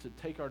use to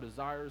take our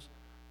desires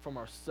from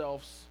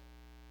ourselves.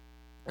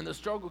 And the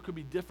struggle could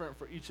be different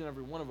for each and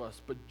every one of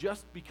us, but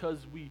just because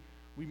we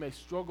may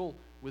struggle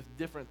with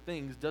different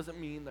things doesn't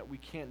mean that we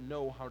can't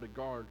know how to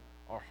guard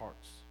our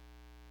hearts.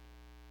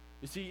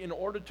 You see, in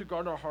order to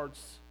guard our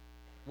hearts,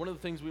 one of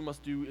the things we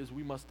must do is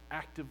we must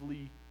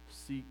actively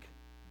seek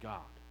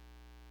God.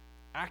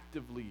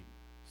 Actively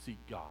seek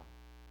God.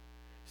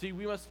 See,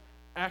 we must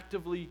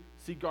actively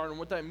seek God, and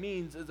what that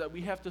means is that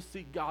we have to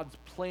seek God's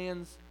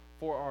plans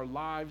for our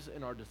lives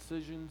and our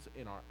decisions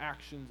and our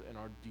actions and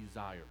our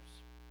desires.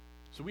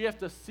 So we have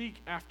to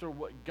seek after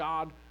what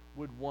God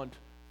would want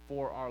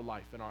for our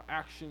life and our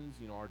actions,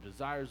 our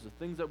desires, the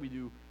things that we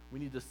do. We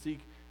need to seek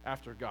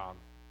after God.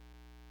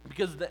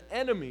 Because the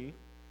enemy,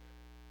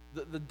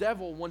 the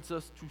devil, wants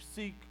us to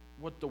seek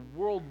what the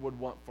world would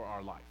want for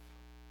our life.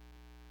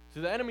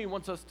 See, the enemy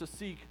wants us to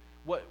seek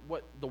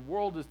what the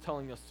world is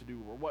telling us to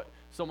do or what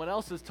someone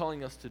else is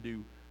telling us to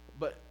do.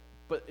 But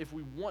if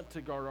we want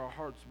to guard our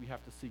hearts, we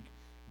have to seek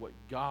what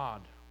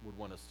God would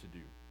want us to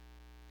do.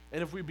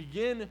 And if we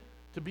begin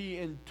to be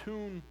in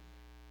tune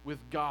with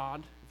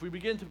God, if we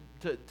begin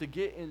to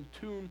get in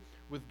tune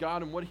with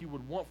God and what he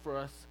would want for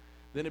us,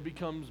 then it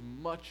becomes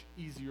much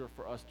easier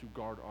for us to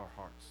guard our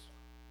hearts.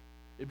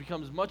 It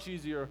becomes much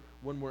easier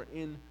when we're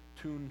in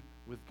tune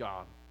with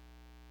God.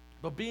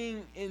 But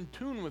being in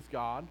tune with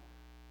God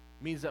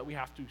means that we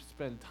have to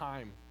spend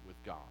time with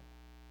God.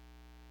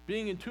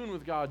 Being in tune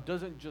with God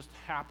doesn't just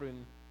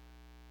happen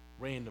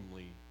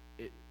randomly.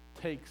 It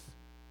takes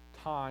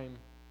time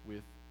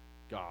with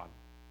God.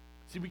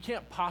 See, we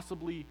can't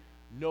possibly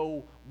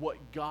know what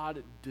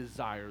God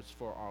desires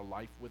for our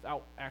life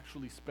without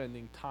actually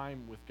spending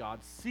time with God,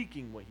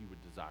 seeking what he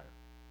would desire.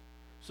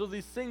 So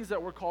these things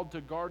that we're called to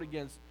guard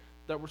against,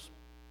 that we're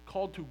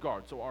called to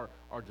guard, so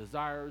our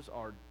desires,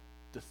 our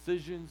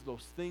decisions,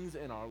 those things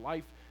in our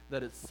life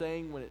that it's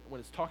saying when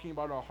it's talking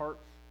about our heart,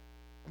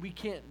 we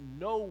can't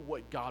know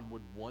what God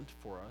would want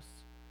for us.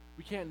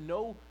 We can't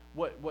know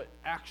what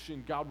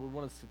action God would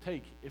want us to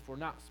take if we're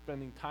not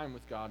spending time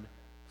with God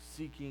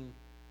seeking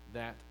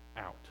that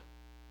out.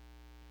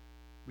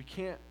 We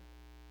can't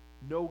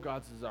know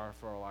God's desire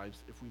for our lives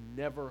if we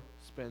never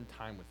spend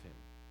time with Him.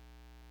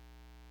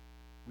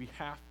 We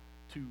have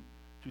to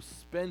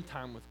spend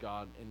time with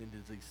God, and it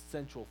is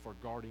essential for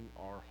guarding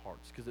our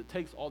hearts, because it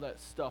takes all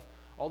that stuff,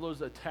 all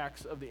those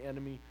attacks of the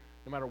enemy,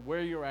 no matter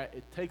where you're at,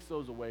 it takes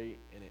those away,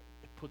 and it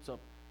puts up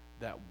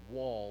that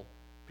wall,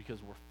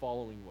 because we're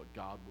following what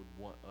God would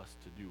want us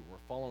to do. We're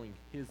following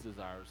His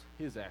desires,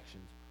 His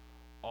actions,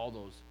 all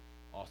those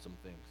awesome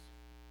things.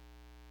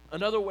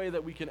 Another way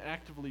that we can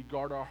actively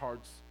guard our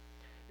hearts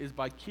is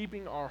by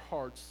keeping our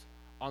hearts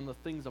on the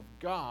things of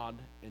God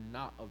and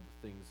not of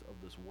the things of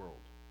this world.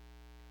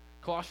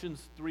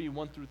 Colossians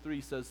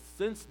 3:1-3 says,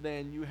 "Since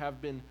then you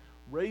have been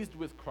raised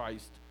with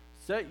Christ,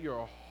 set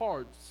your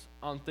hearts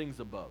on things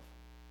above,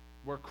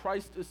 where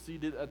Christ is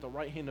seated at the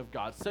right hand of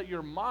God. Set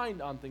your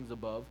mind on things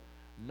above,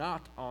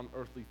 not on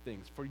earthly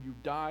things. For you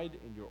died,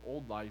 and your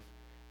old life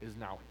is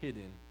now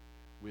hidden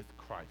with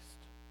Christ."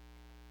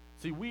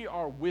 See, we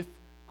are with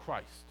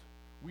Christ.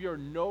 We are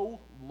no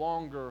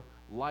longer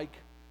like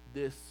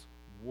this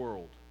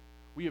world.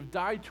 We have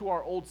died to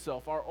our old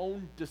self, our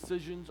own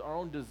decisions, our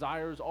own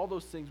desires, all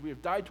those things. We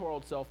have died to our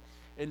old self,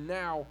 and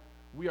now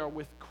we are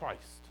with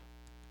Christ.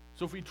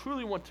 So if we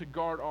truly want to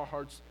guard our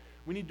hearts,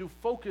 we need to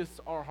focus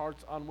our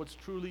hearts on what's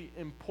truly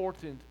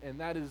important,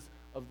 and that is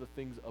of the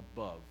things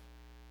above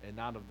and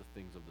not of the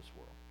things of this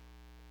world.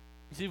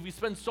 You see, if we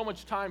spend so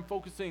much time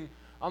focusing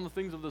on the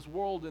things of this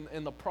world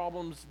and the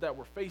problems that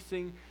we're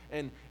facing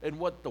and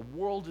what the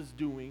world is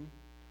doing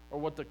or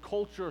what the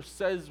culture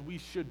says we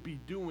should be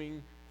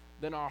doing,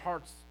 then our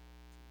hearts,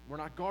 we're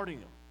not guarding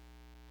them.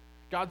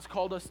 God's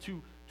called us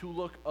to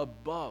look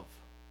above,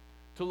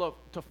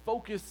 to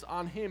focus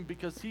on Him,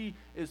 because He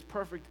is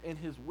perfect and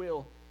His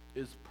will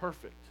is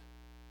perfect.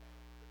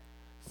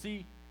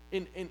 See,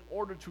 in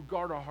order to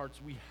guard our hearts,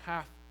 we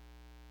have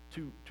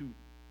to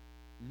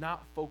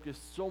not focus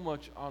so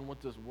much on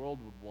what this world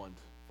would want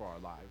for our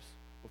lives,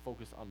 but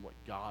focus on what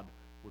God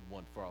would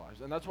want for our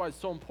lives. And that's why it's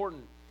so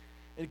important.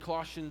 In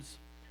Colossians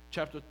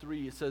chapter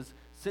 3, it says,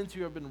 "Since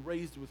you have been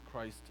raised with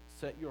Christ,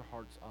 set your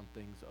hearts on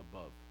things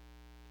above."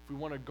 If we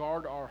want to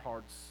guard our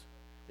hearts,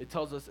 it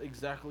tells us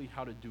exactly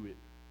how to do it.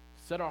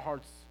 Set our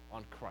hearts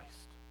on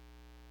Christ.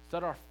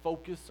 Set our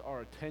focus,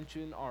 our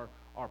attention, our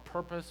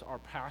purpose, our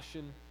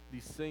passion,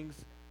 these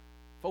things,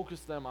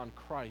 focus them on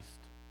Christ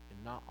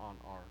and not on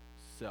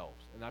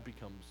ourselves. And that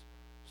becomes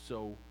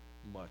so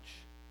much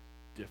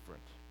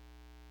different.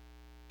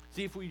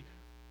 See, if we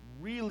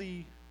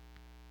really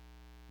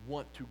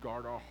want to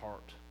guard our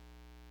heart,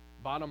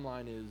 bottom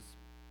line is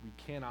we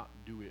cannot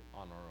do it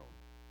on our own.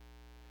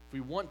 If we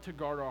want to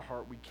guard our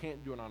heart, we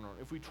can't do it on our own.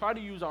 If we try to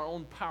use our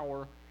own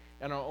power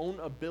and our own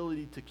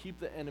ability to keep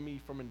the enemy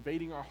from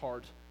invading our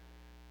heart,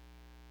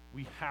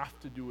 we have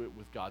to do it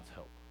with God's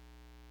help.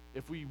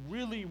 If we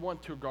really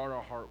want to guard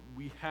our heart,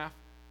 we have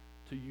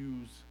to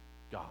use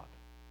God.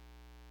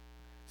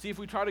 See, if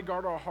we try to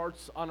guard our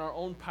hearts on our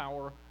own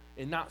power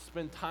and not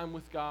spend time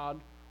with God,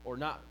 or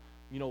not,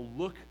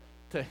 look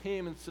to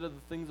Him instead of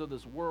the things of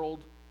this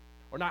world,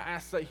 or not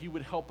ask that He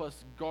would help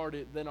us guard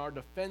it, then our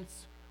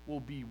defense will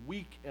be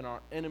weak and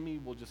our enemy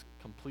will just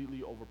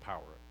completely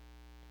overpower it.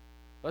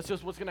 That's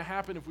just what's going to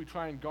happen if we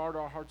try and guard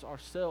our hearts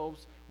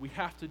ourselves. We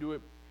have to do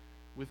it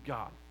with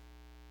God.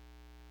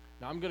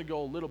 Now, I'm going to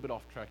go a little bit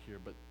off track here,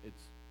 but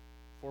it's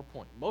for a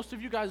point. Most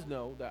of you guys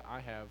know that I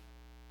have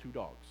 2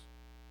 dogs,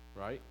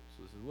 right?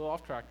 So this is a little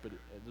off track, but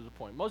there's a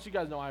point. Most of you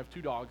guys know I have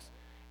 2 dogs,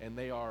 and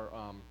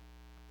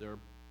they're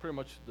pretty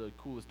much the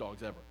coolest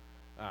dogs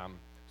ever.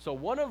 So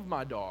one of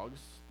my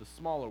dogs, the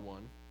smaller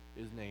one,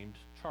 is named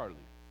Charlie.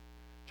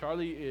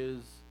 Charlie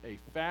is a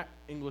fat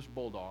English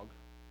bulldog.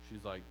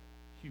 She's like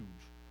huge,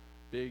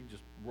 big,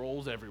 just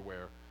rolls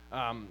everywhere.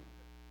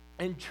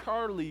 And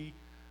Charlie,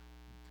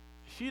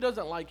 she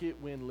doesn't like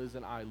it when Liz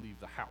and I leave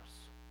the house.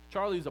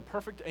 Charlie's a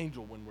perfect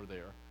angel when we're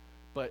there,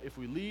 but if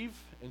we leave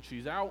and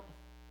she's out,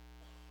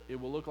 it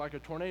will look like a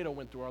tornado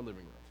went through our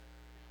living room.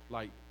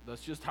 Like,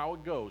 that's just how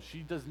it goes. She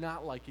does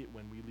not like it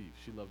when we leave.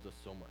 She loves us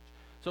so much.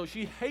 So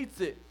she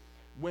hates it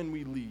when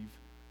we leave.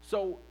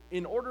 So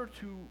in order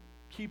to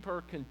keep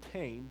her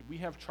contained, we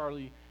have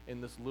Charlie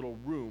in this little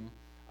room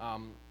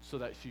so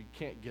that she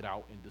can't get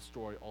out and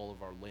destroy all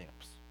of our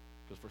lamps.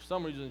 Because for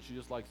some reason, she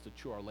just likes to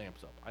chew our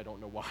lamps up. I don't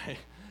know why.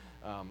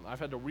 I've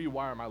had to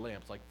rewire my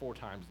lamps like 4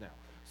 times now.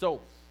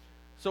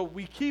 So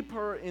we keep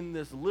her in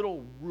this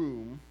little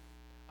room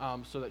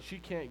so that she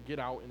can't get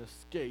out and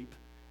escape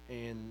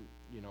and,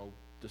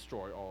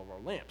 destroy all of our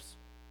lamps.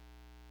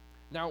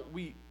 Now,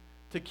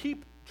 to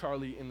keep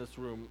Charlie in this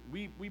room,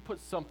 we put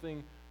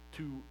something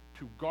to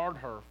guard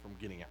her from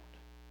getting out.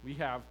 We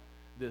have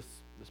this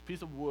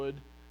piece of wood.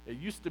 It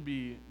used to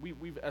be,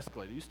 we've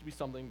escalated. It used to be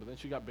something, but then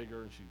she got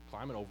bigger and she'd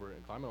climbing over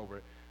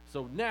it.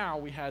 So now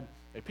we had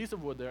a piece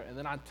of wood there, and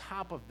then on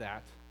top of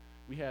that,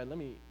 we had, let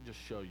me just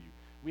show you.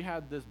 We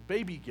had this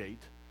baby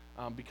gate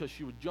because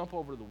she would jump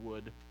over the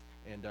wood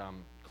and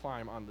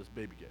climb on this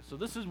baby gate. So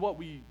this is what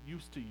we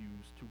used to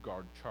use to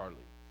guard Charlie,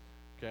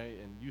 okay?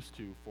 And used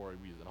to for a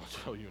reason.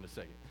 I'll show you in a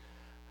second.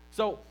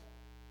 So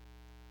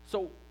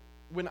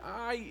when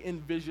I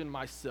envision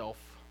myself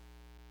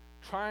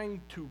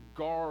trying to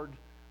guard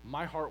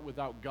my heart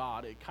without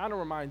God, it kind of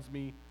reminds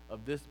me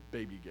of this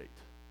baby gate.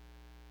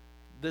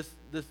 This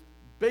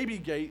baby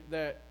gate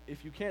that,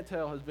 if you can't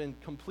tell, has been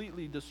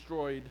completely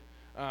destroyed.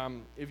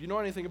 If you know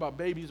anything about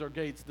babies or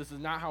gates, this is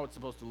not how it's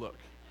supposed to look.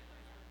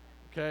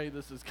 Okay,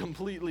 this is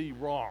completely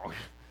wrong.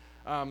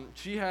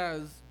 She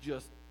has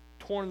just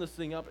torn this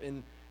thing up,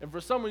 and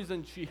for some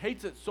reason, she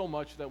hates it so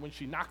much that when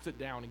she knocks it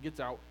down and gets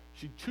out,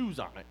 she chews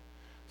on it.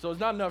 So it's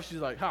not enough, she's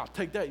like, "Ha,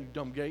 take that, you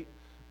dumb gate."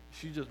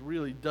 She just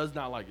really does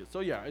not like it. So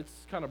yeah, it's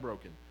kind of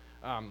broken.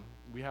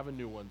 We have a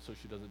new one so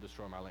she doesn't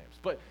destroy my lamps.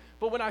 But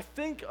when I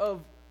think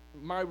of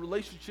my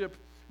relationship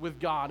with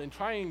God and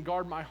try and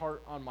guard my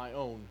heart on my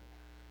own,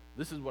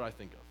 this is what I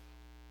think of.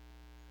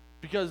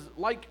 Because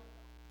like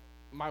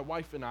my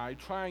wife and I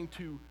trying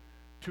to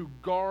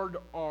guard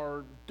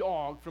our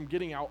dog from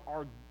getting out,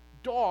 our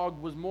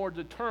dog was more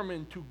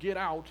determined to get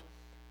out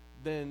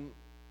than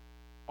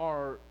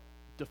our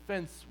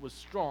defense was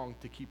strong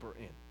to keep her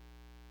in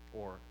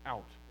or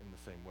out in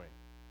the same way.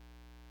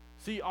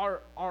 See,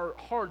 our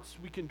hearts,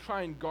 we can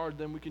try and guard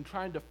them, we can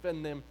try and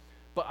defend them,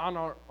 but on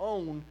our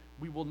own,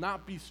 we will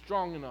not be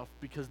strong enough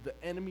because the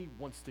enemy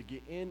wants to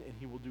get in and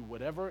he will do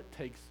whatever it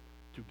takes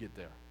to get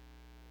there.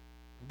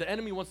 The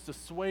enemy wants to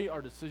sway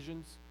our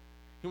decisions,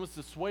 he wants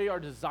to sway our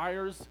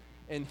desires,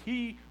 and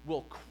he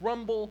will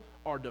crumble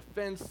our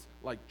defense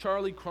like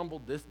Charlie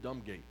crumbled this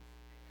dumb gate.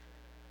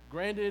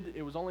 Granted,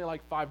 it was only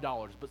like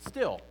 $5, but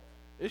still,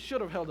 it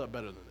should have held up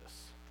better than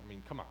this. I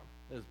mean, come on,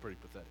 this is pretty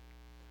pathetic.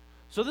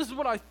 So this is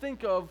what I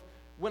think of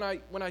when I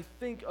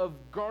think of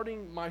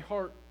guarding my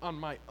heart on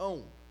my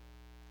own.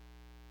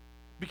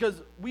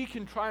 Because we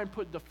can try and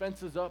put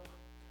defenses up,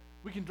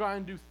 we can try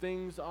and do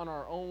things on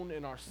our own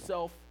and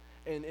ourself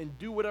and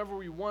do whatever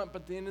we want,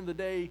 but at the end of the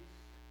day,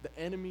 the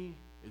enemy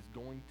is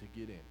going to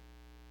get in.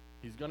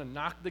 He's going to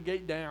knock the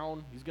gate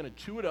down, he's going to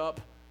chew it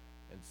up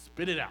and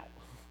spit it out.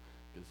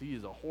 Because he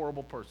is a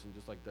horrible person,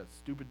 just like that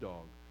stupid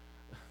dog.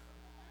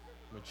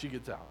 When she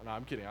gets out. No,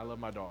 I'm kidding. I love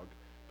my dog,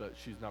 but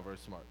she's not very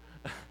smart.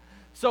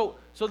 So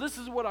this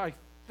is what I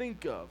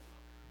think of.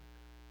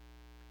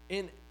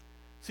 And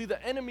see,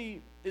 the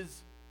enemy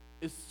is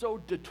so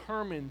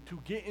determined to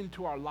get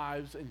into our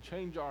lives and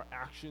change our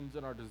actions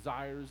and our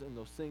desires and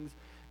those things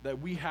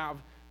that we have,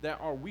 that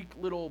our weak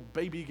little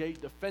baby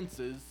gate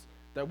defenses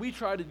that we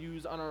try to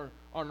use on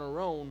our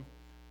own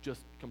just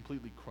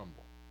completely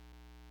crumble.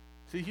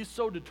 See, he's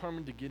so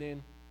determined to get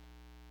in.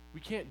 We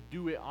can't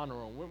do it on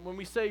our own. When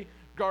we say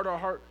guard our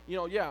heart,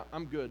 yeah,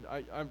 I'm good.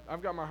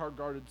 I've got my heart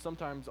guarded.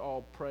 Sometimes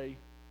I'll pray.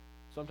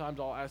 Sometimes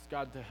I'll ask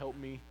God to help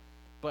me.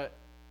 But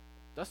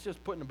that's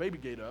just putting a baby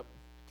gate up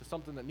to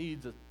something that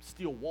needs a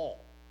steel wall.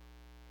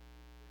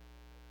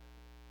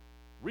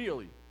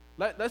 Really.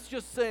 That's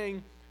just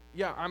saying,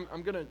 yeah, I'm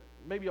going to,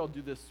 maybe I'll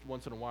do this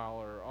once in a while,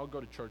 or I'll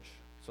go to church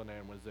Sunday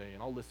and Wednesday,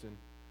 and I'll listen,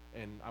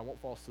 and I won't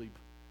fall asleep,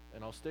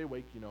 and I'll stay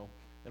awake, and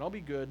I'll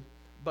be good.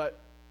 But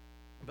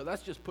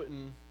that's just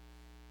putting,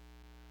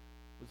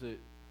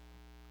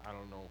 I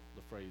don't know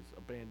the phrase,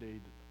 a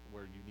Band-Aid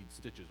where you need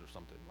stitches or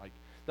something. Like,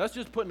 that's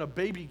just putting a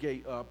baby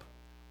gate up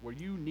where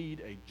you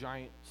need a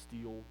giant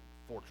steel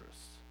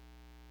fortress.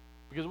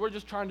 Because we're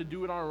just trying to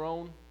do it on our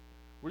own.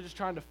 We're just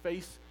trying to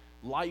face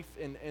life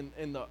and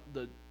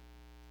the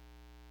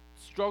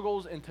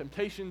struggles and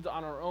temptations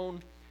on our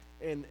own.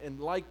 And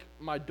like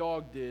my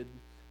dog did,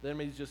 the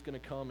enemy's just going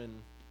to come and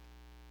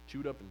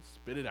chew it up and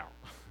spit it out.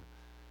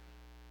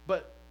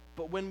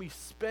 But when we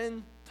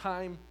spend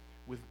time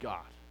with God,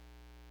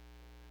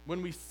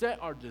 when we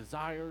set our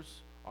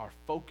desires, our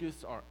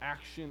focus, our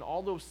action,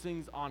 all those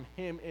things on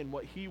Him and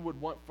what He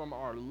would want from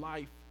our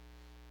life,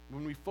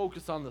 when we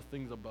focus on the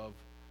things above,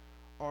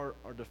 our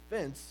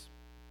defense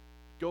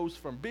goes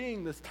from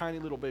being this tiny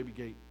little baby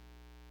gate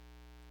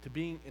to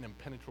being an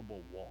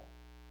impenetrable wall.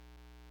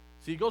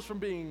 See, it goes from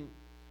being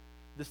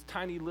this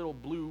tiny little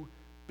blue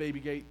baby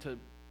gate to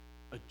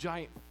a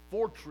giant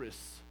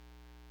fortress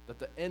that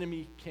the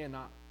enemy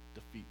cannot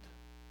defeat.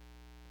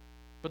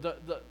 But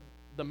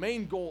the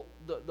main goal,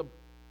 the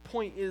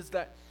point is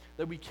that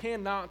we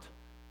cannot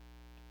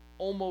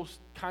almost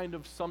kind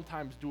of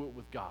sometimes do it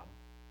with God.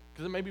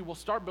 Because then maybe we'll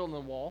start building a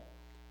wall,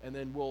 and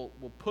then we'll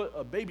put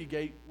a baby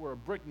gate where a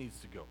brick needs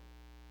to go.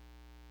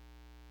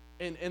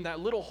 And that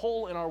little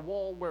hole in our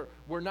wall where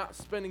we're not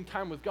spending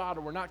time with God,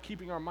 or we're not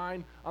keeping our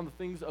mind on the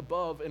things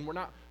above, and we're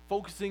not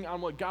focusing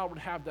on what God would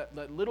have,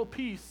 that little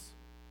piece,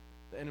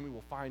 the enemy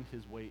will find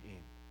his way in.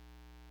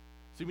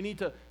 See, we need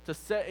to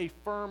set a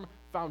firm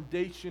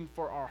foundation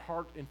for our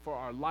heart and for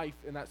our life,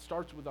 and that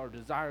starts with our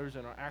desires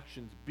and our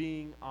actions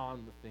being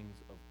on the things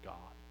of God.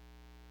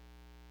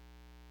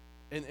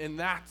 And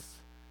that's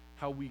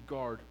how we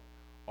guard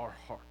our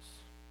hearts.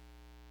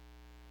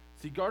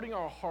 See, guarding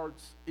our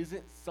hearts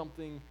isn't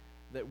something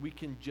that we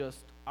can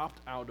just opt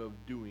out of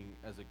doing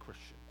as a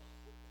Christian.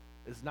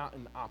 It's not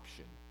an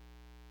option.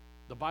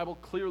 The Bible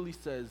clearly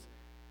says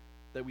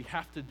that we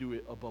have to do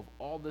it above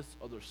all this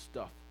other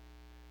stuff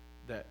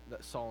that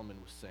Solomon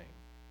was saying.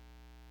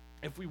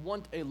 If we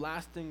want a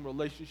lasting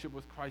relationship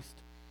with Christ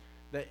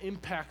that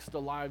impacts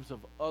the lives of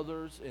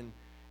others and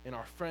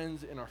our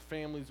friends and our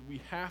families,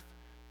 we have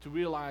to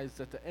realize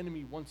that the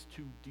enemy wants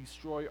to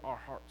destroy our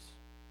hearts,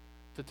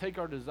 to take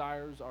our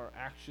desires, our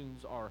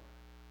actions, our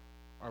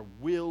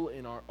will,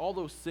 and all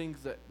those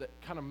things that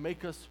kind of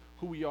make us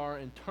who we are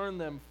and turn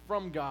them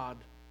from God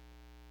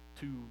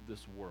to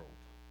this world.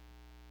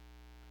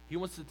 He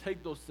wants to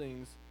take those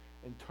things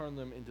and turn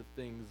them into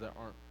things that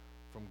aren't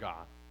from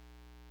God.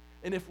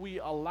 And if we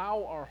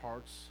allow our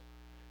hearts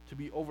to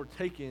be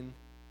overtaken,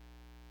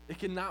 it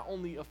can not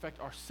only affect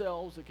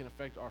ourselves, it can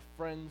affect our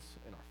friends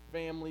and our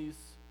families.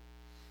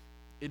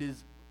 It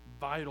is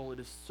vital, it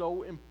is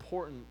so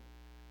important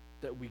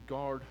that we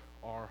guard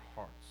our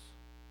hearts.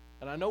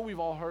 And I know we've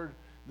all heard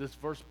this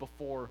verse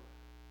before,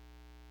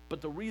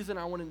 but the reason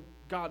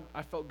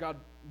I felt God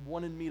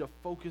wanted me to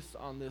focus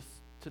on this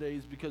today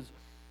is because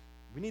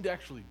we need to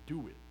actually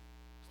do it.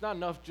 It's not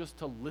enough just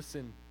to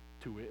listen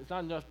to it. It's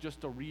not enough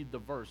just to read the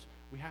verse.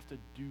 We have to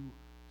do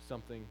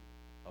something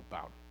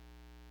about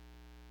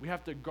it. We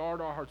have to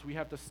guard our hearts. We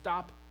have to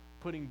stop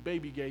putting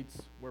baby gates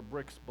where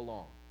bricks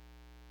belong.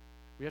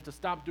 We have to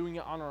stop doing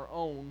it on our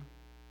own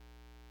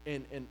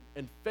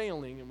and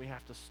failing, and we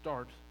have to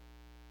start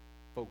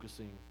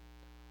focusing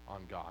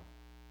on God.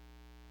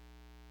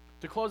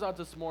 To close out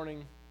this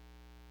morning,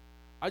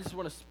 I just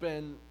want to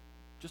spend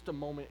just a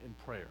moment in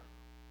prayer.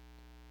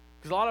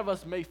 Because a lot of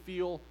us may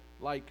feel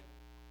like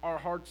our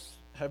hearts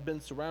have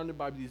been surrounded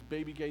by these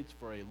baby gates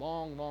for a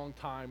long, long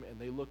time, and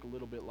they look a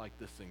little bit like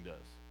this thing does.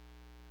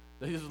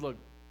 They just look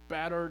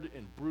battered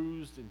and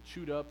bruised and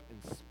chewed up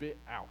and spit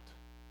out.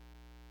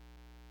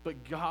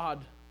 But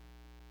God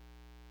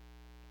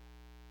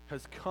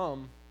has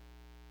come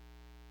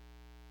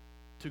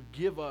to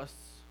give us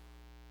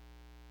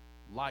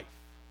life.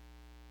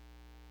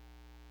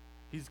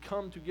 He's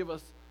come to give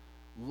us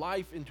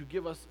life and to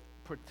give us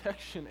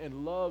protection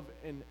and love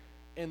and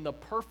the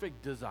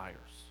perfect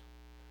desires,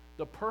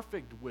 the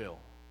perfect will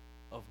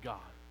of God.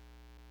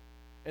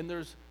 And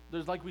there's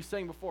like we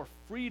sang before,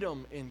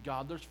 freedom in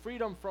God. There's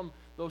freedom from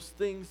those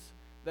things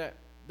that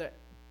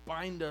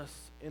bind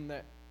us and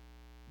that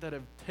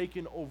have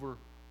taken over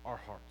our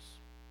hearts.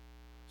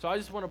 So I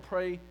just want to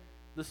pray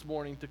this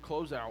morning to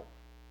close out.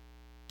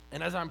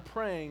 And as I'm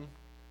praying,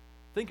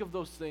 think of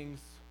those things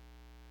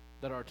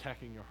that are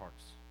attacking your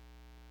hearts.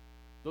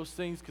 Those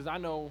things, because I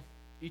know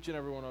each and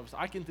every one of us,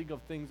 I can think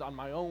of things on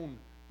my own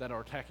that are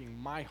attacking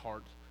my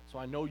heart, so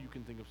I know you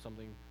can think of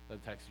something that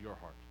attacks your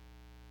heart.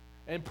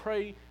 And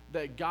pray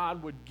that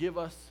God would give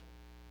us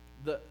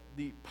the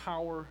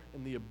power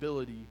and the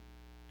ability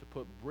to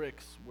put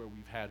bricks where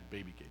we've had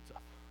baby gates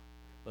up.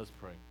 Let's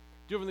pray.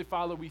 Dear Heavenly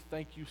Father, we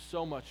thank you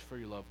so much for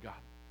your love, God.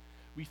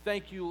 We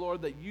thank you,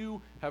 Lord, that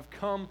you have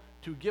come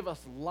to give us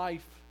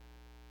life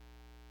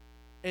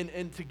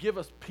and to give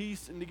us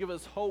peace and to give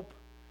us hope.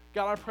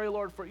 God, I pray,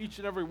 Lord, for each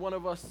and every one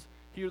of us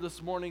here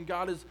this morning,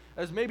 God,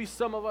 as maybe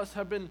some of us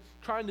have been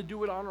trying to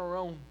do it on our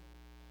own.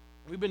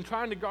 We've been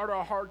trying to guard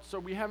our hearts, so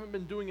we haven't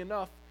been doing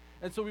enough.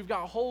 And so we've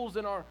got holes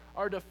in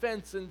our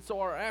defense, and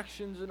so our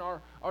actions and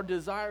our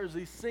desires,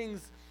 these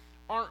things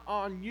aren't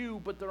on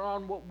you, but they're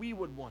on what we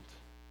would want.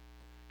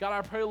 God,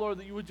 I pray, Lord,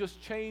 that you would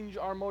just change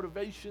our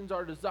motivations,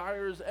 our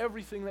desires,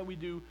 everything that we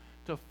do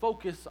to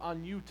focus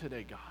on you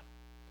today, God.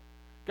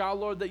 God,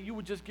 Lord, that you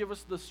would just give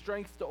us the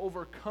strength to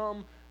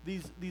overcome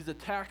these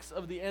attacks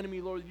of the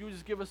enemy, Lord. You would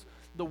just give us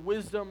the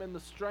wisdom and the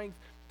strength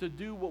to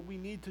do what we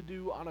need to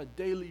do on a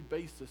daily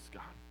basis,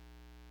 God.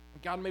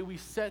 God, may we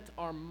set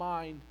our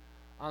mind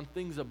on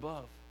things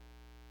above.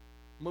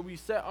 May we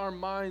set our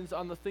minds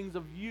on the things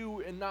of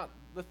you and not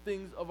the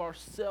things of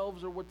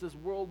ourselves or what this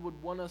world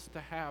would want us to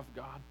have,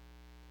 God.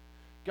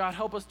 God,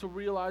 help us to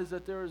realize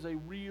that there is a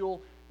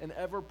real and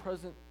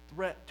ever-present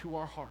threat to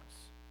our hearts.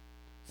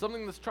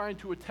 Something that's trying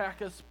to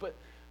attack us, but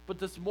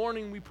this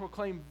morning we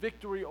proclaim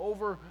victory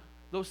over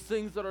those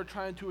things that are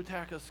trying to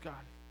attack us, God.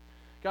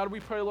 God, we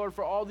pray, Lord,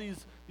 for all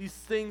these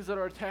things that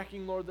are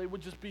attacking, Lord, they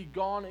would just be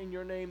gone in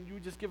your name. You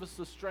would just give us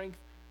the strength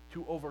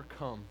to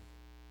overcome.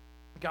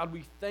 God,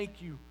 we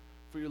thank you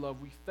for your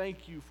love. We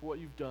thank you for what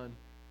you've done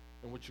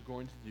and what you're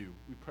going to do.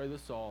 We pray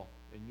this all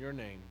in your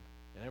name.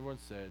 And everyone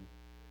said,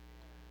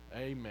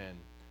 amen.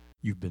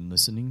 You've been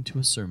listening to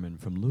a sermon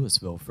from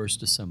Louisville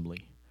First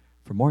Assembly.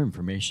 For more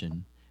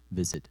information,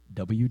 visit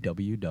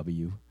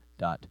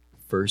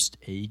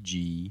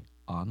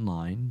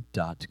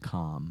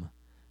www.firstagonline.com.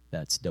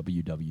 That's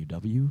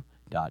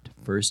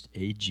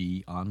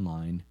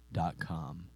www.firstagonline.com.